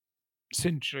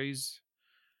 centuries,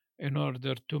 in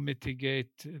order to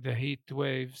mitigate the heat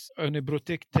waves and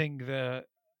protecting the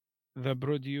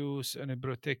produce and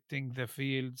protecting the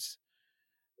fields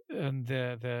and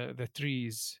the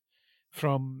trees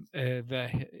from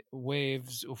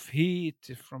waves of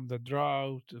heat, from the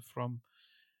drought, from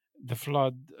the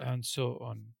flood, and so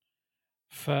on.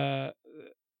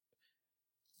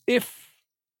 If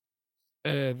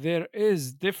there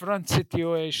is different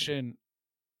situation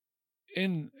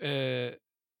in the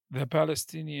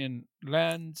Palestinian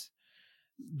lands,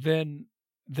 then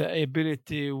the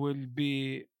ability will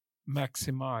be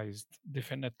maximized,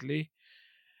 definitely.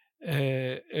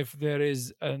 If there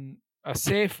is a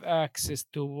safe access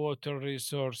to water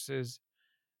resources,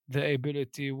 the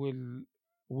ability will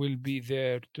be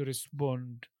there to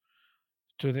respond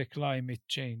to the climate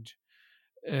change,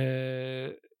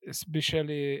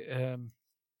 especially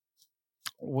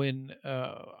when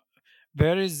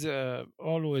there is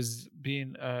always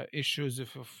been issues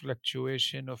of a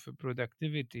fluctuation of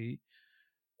productivity,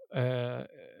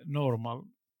 normal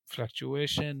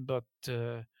fluctuation, but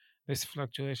this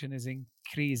fluctuation is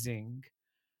increasing,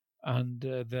 and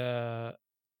there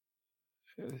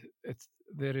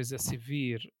is a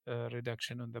severe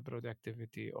reduction in the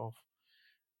productivity of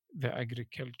the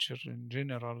agriculture in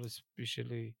general,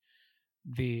 especially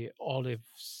the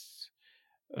olives,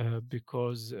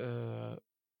 because,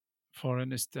 for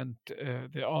instance,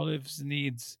 the olives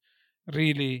needs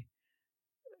really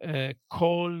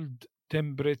cold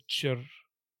temperature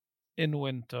in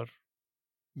winter,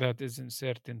 that is in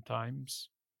certain times,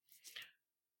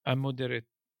 a moderate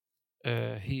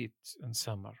heat in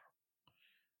summer,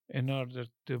 in order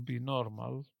to be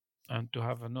normal and to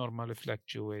have a normal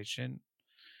fluctuation.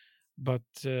 But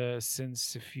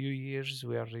since a few years,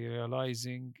 we are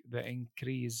realizing the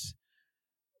increase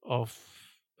of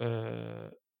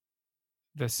the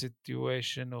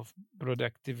situation of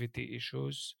productivity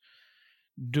issues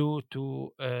due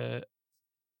to,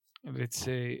 let's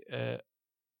say,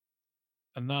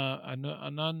 a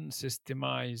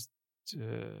non-systemized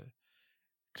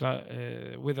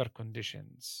weather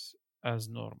conditions as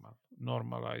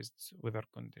normalized weather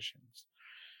conditions.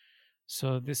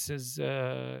 So this is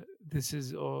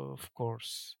of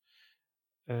course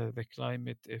the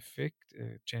climate effect,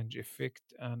 change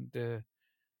effect, and the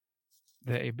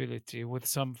ability. With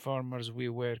some farmers we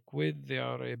work with, they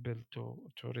are able to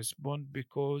respond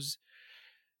because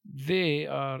they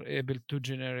are able to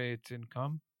generate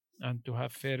income and to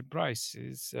have fair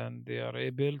prices, and they are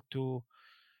able to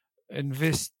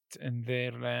invest in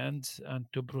their lands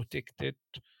and to protect it,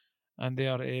 and they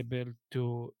are able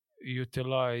to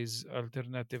utilize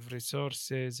alternative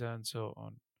resources and so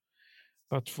on.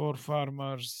 But for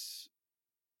farmers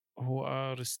who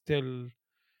are still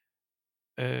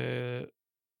to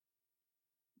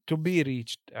be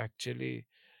reached, actually,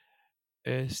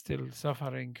 still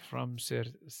suffering from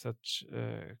such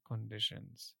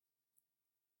conditions.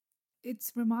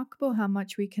 It's remarkable how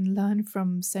much we can learn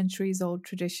from centuries old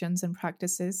traditions and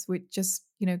practices, which just,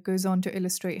 goes on to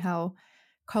illustrate how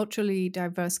culturally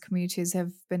diverse communities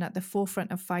have been at the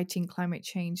forefront of fighting climate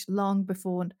change long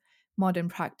before modern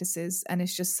practices. And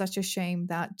it's just such a shame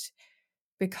that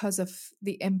because of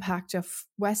the impact of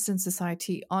Western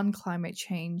society on climate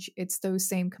change, it's those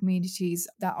same communities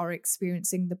that are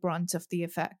experiencing the brunt of the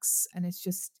effects. And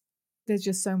there's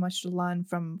just so much to learn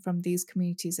from these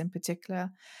communities in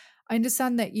particular. I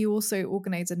understand that you also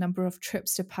organize a number of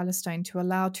trips to Palestine to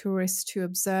allow tourists to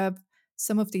observe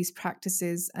some of these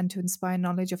practices and to inspire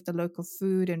knowledge of the local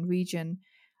food and region.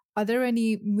 Are there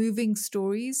any moving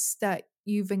stories that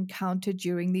you've encountered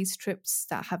during these trips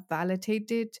that have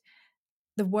validated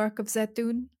the work of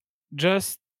Zaytun?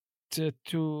 Just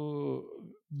to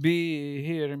be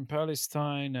here in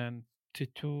Palestine and to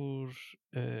tour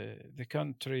the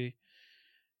country,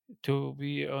 to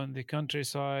be on the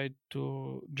countryside,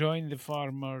 to join the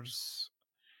farmers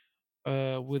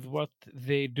with what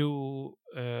they do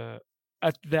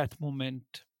at that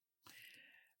moment,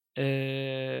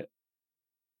 to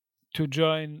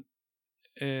join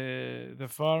the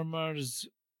farmers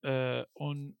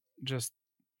on just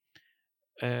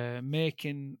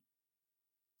making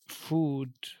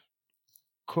food,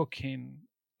 cooking,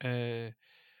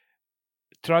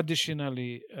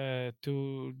 traditionally,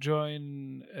 to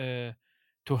join,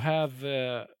 to have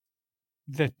the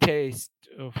taste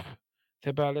of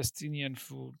the Palestinian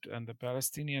food and the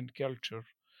Palestinian culture,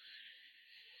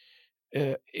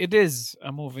 it is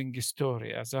a moving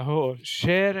story as a whole.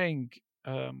 Sharing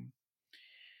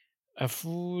a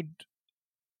food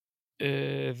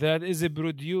that is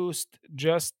produced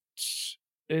just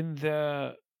in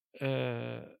the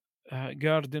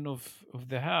garden of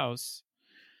the house,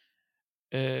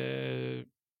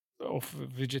 of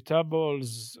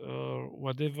vegetables or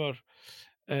whatever,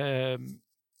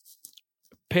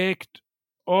 baked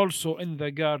also in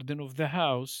the garden of the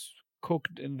house,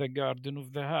 cooked in the garden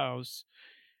of the house,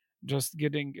 just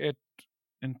getting it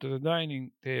into the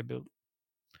dining table.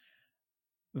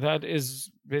 That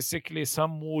is basically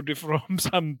some wood from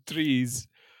some trees.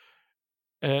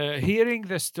 Hearing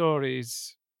the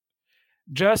stories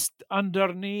just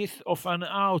underneath of an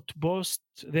outpost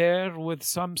there with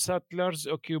some settlers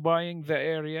occupying the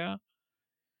area,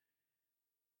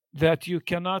 that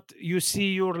you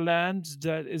see your land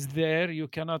that is there, you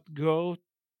cannot go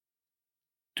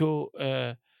to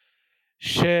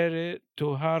share it,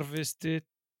 to harvest it,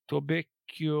 to pick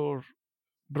your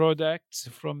products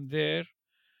from there,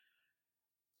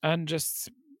 and just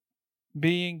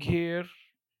being here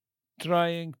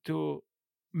trying to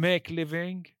make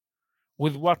living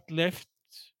with what left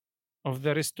of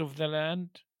the rest of the land.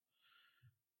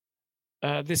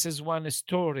 This is one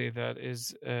story that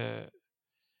is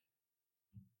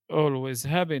always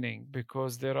happening,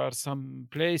 because there are some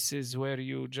places where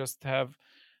you just have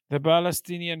the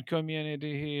Palestinian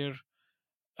community here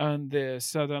and the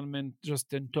settlement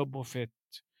just on top of it.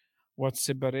 What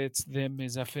separates them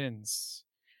is a fence,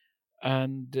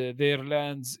 and their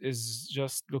lands is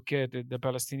just located, the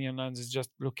Palestinian lands is just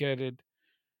located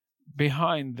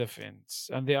behind the fence,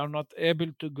 and they are not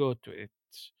able to go to it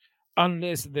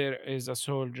unless there is a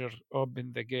soldier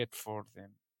open the gate for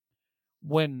them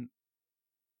when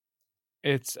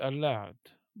it's allowed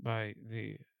by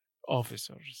the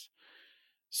officers.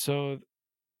 So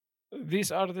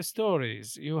these are the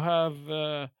stories. You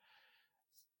have,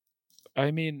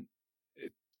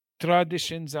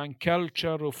 traditions and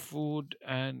culture of food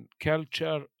and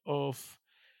culture of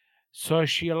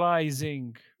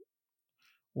socializing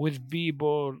with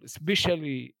people,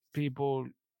 especially people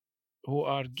who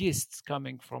are guests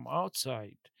coming from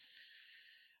outside.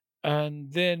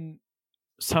 And then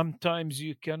sometimes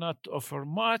you cannot offer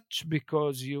much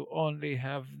because you only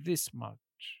have this much.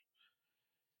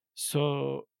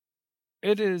 So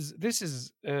this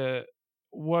is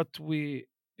what we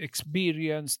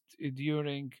experienced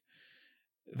during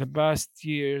the past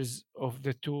years of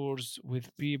the tours,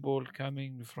 with people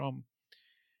coming from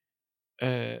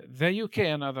the UK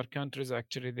and other countries.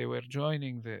 Actually, they were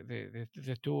joining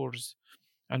the tours,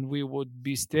 and we would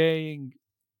be staying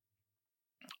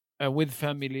with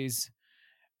families,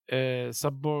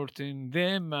 supporting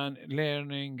them and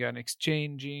learning and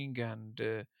exchanging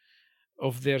and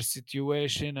of their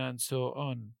situation and so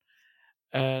on.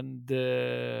 And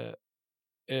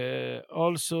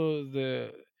also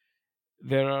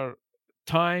there are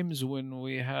times when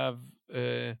we have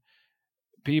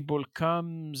people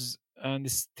comes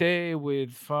and stay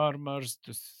with farmers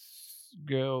to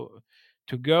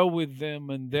go with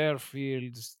them in their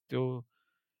fields, to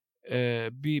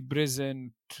be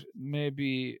present,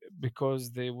 maybe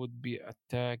because they would be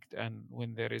attacked, and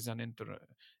when there is an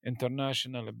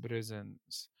international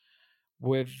presence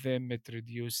with them, it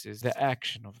reduces the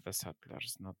action of the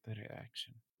settlers, not the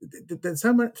reaction.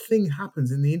 So much thing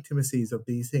happens in the intimacies of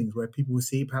these things where people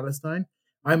see Palestine.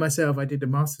 I myself, I did a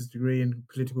master's degree in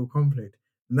political conflict.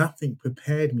 Nothing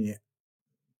prepared me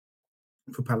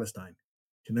for Palestine.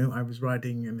 I was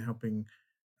riding and helping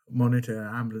monitor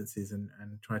ambulances and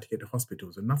try to get to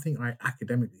hospitals, and nothing I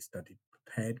academically studied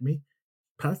prepared me.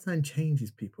 Palestine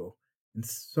changes people in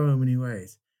so many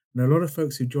ways. And a lot of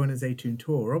folks who join a Zaytun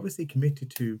tour are obviously committed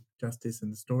to justice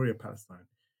and the story of Palestine.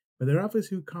 But there are others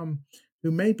who come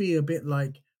who may be a bit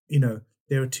like,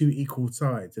 there are two equal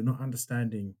sides. They're not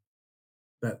understanding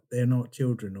that they're not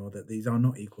children, or that these are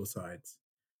not equal sides.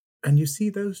 And you see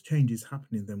those changes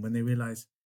happening then when they realize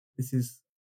this is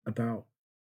about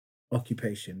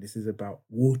occupation, this is about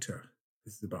water,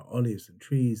 this is about olives and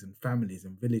trees and families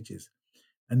and villages.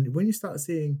 And when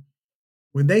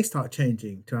they start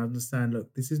changing to understand,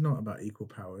 look, this is not about equal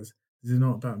powers, this is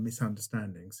not about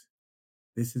misunderstandings,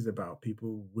 this is about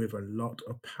people with a lot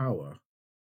of power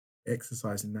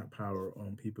exercising that power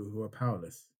on people who are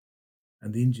powerless.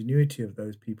 And the ingenuity of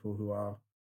those people who are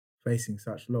facing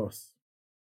such loss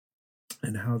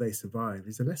and how they survive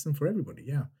is a lesson for everybody.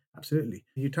 Yeah, absolutely.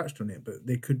 You touched on it, but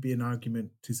there could be an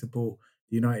argument to support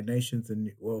the United Nations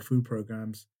and World Food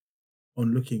Programs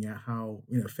on looking at how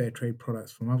fair trade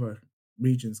products from other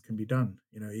regions can be done.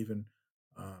 Even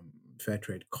fair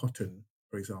trade cotton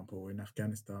for example, in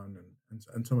Afghanistan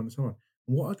and so on and so on.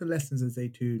 What are the lessons that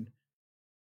Zaytoon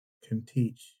can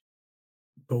teach,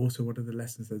 but also what are the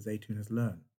lessons that Zaytoon has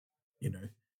learned, you know?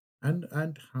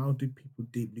 And how do people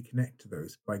deeply connect to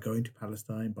those? By going to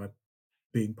Palestine, by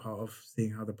being part of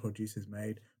seeing how the produce is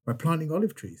made, by planting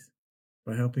olive trees,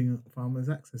 by helping farmers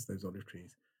access those olive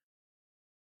trees,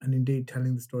 and indeed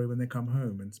telling the story when they come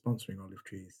home and sponsoring olive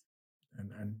trees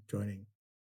and joining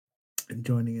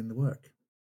in the work.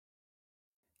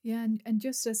 Yeah, and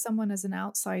just as someone as an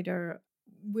outsider,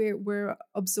 we're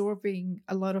absorbing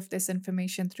a lot of this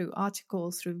information through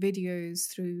articles, through videos,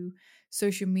 through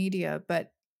social media,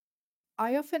 but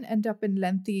I often end up in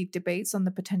lengthy debates on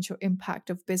the potential impact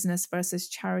of business versus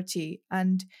charity.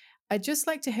 And I'd just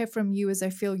like to hear from you, as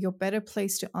I feel you're better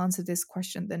placed to answer this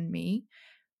question than me.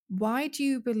 Why do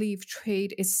you believe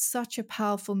trade is such a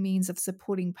powerful means of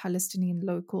supporting Palestinian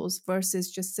locals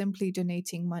versus just simply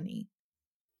donating money?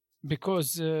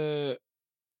 Because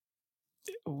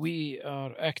we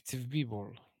are active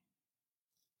people,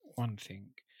 one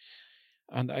thing.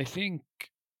 And I think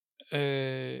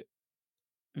the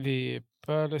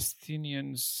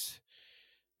Palestinians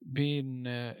being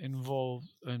involved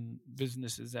in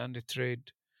businesses and the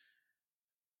trade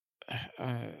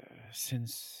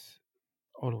since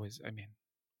always, I mean,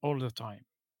 all the time,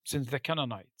 since the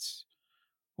Canaanites.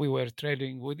 We were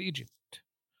trading with Egypt,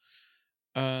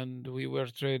 and we were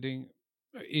trading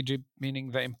Egypt,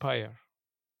 meaning the empire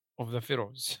of the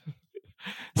pharaohs.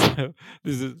 So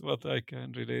this is what I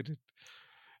can relate it.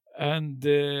 And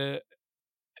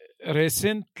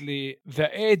recently, the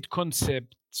aid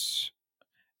concept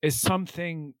is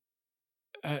something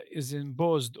is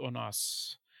imposed on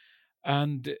us,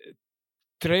 and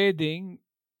trading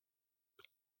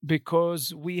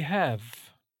because we are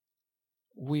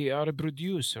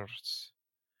producers,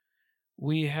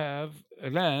 we have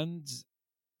lands,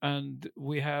 and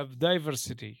we have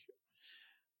diversity,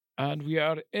 and we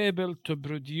are able to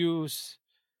produce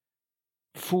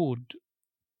food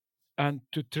and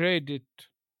to trade it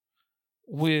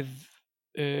with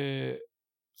uh,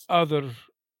 other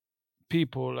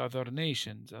people, other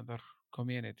nations, other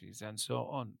communities, and so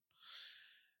on.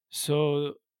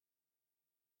 So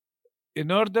in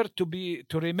order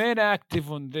to remain active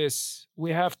on this,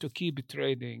 we have to keep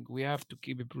trading, we have to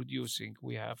keep producing,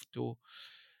 we have to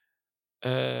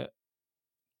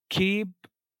keep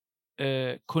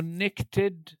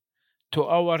connected to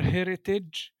our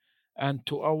heritage and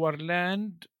to our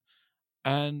land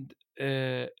and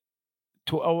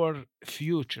to our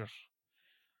future,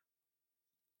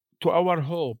 to our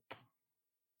hope.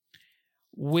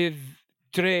 With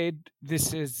trade,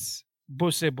 this is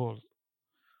possible.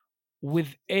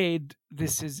 With aid,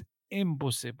 this is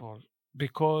impossible,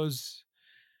 because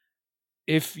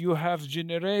if you have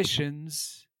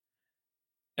generations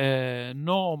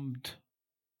normed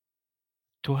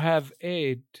to have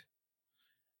aid,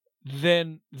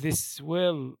 then this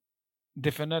will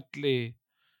definitely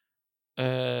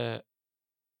kill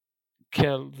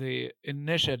the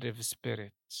initiative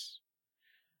spirit.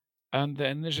 And the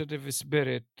initiative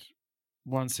spirit,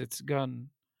 once it's gone,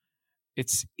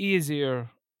 it's easier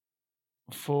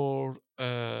for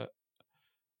the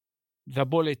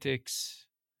politics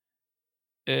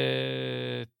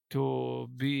to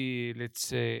be, let's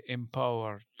say,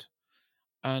 empowered,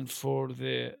 and for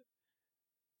the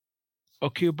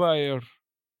occupier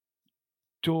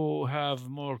to have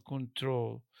more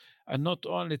control, and not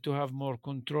only to have more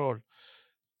control,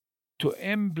 to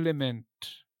implement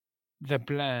the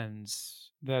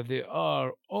plans that they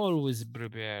are always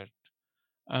prepared,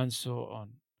 and so on.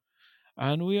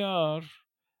 And we are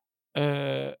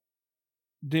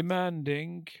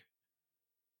demanding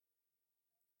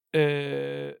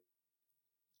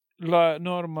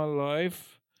normal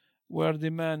life. We're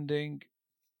demanding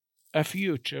a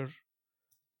future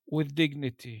with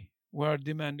dignity. We're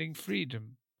demanding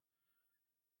freedom.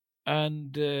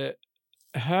 And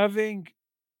having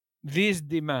these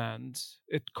demands,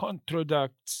 it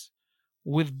contradicts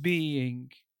with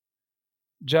being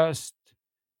just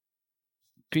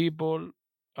people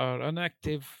are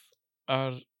inactive,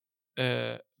 are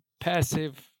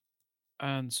passive,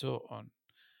 and so on.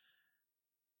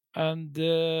 And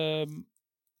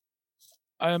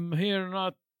I'm here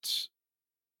not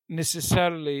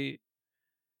necessarily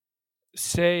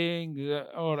saying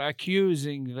or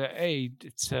accusing the aid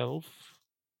itself,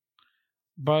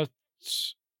 but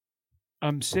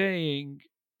I'm saying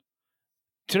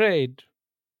trade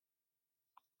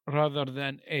rather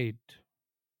than aid,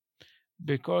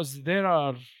 because there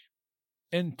are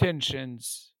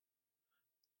intentions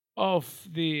of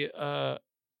the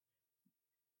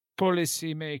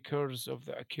policy makers of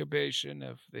the occupation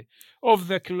of the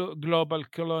global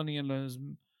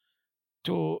colonialism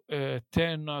to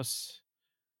turn us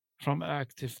from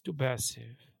active to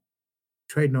passive.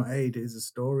 Trade Not Aid is a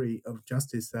story of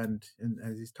justice and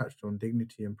as he's touched on,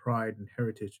 dignity and pride and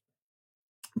heritage.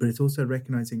 But it's also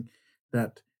recognizing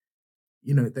that,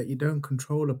 that you don't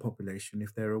control a population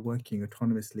if they're working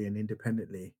autonomously and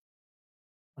independently.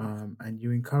 And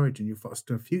you encourage and you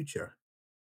foster a future,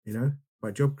 by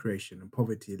job creation and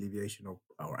poverty alleviation or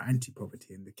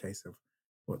anti-poverty in the case of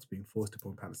what's being forced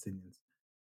upon Palestinians.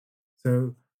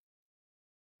 So,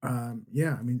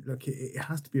 look, it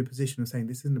has to be a position of saying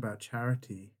this isn't about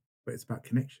charity, but it's about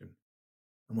connection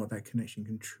and what that connection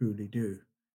can truly do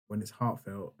when it's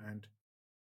heartfelt and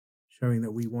showing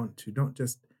that we want to not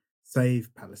just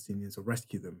save Palestinians or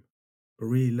rescue them, but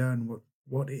really learn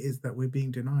what it is that we're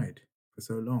being denied for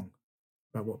so long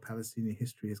about what Palestinian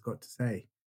history has got to say,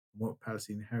 what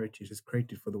Palestinian heritage has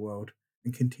created for the world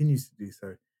and continues to do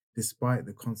so, despite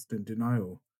the constant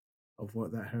denial of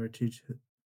what that heritage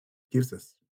gives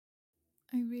us.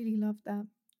 I really love that.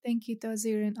 Thank you,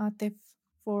 Tazir and Atif,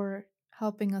 for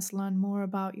helping us learn more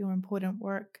about your important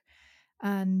work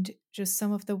and just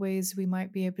some of the ways we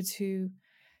might be able to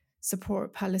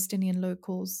support Palestinian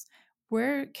locals.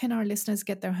 Where can our listeners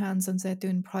get their hands on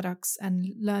Zaytoun products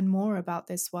and learn more about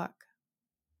this work?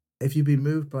 If you've been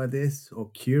moved by this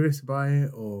or curious by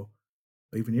it or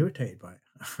even irritated by it,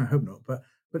 I hope not, but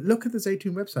look at the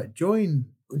Zaytoun website. Join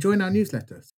our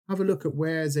newsletters. Have a look at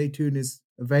where Zaytoun is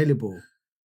available.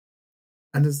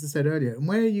 And as I said earlier, and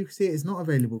where you see it is not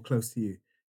available close to you,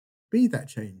 be that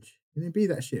change, be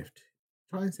that shift.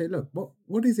 Try and say, look,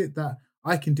 what is it that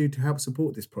I can do to help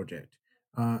support this project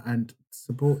and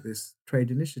support this trade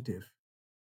initiative?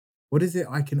 What is it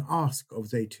I can ask of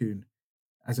Zaytoun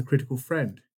as a critical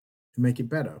friend to make it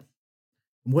better?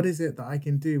 And what is it that I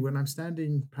can do when I'm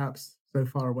standing perhaps so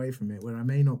far away from it, where I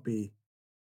may not be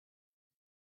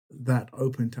that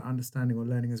open to understanding or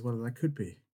learning as well as I could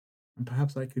be? And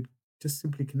perhaps I could just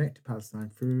simply connect to Palestine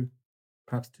through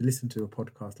perhaps to listen to a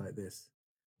podcast like this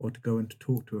or to go and to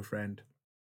talk to a friend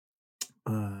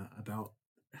about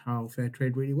how fair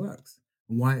trade really works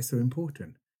and why it's so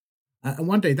important. And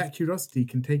one day that curiosity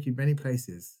can take you many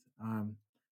places,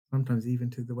 sometimes even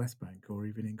to the West Bank or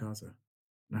even in Gaza.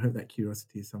 And I hope that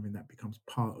curiosity is something that becomes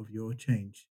part of your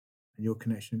change and your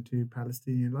connection to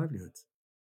Palestinian livelihoods.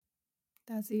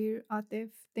 Tazir,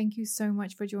 Atif, thank you so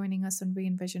much for joining us on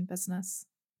Re-Envision Business.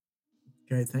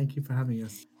 Okay, thank you for having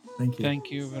us. Thank you.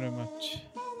 Thank you very much.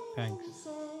 Thanks.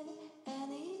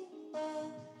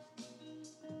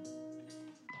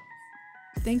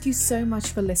 Thank you so much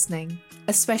for listening.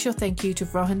 A special thank you to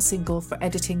Rohan Singhal for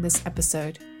editing this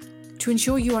episode. To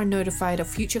ensure you are notified of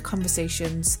future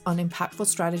conversations on impactful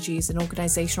strategies and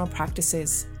organizational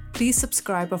practices, please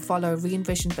subscribe or follow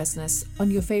Re-Envision Business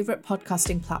on your favorite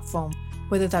podcasting platform,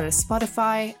 whether that is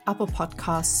Spotify, Apple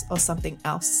Podcasts, or something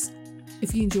else.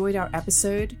 If you enjoyed our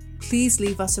episode, please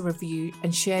leave us a review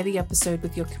and share the episode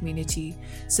with your community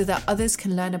so that others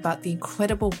can learn about the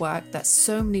incredible work that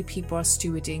so many people are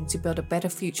stewarding to build a better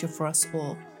future for us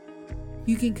all.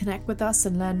 You can connect with us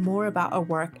and learn more about our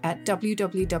work at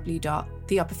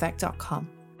www.theupeffect.com.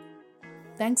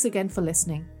 Thanks again for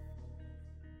listening.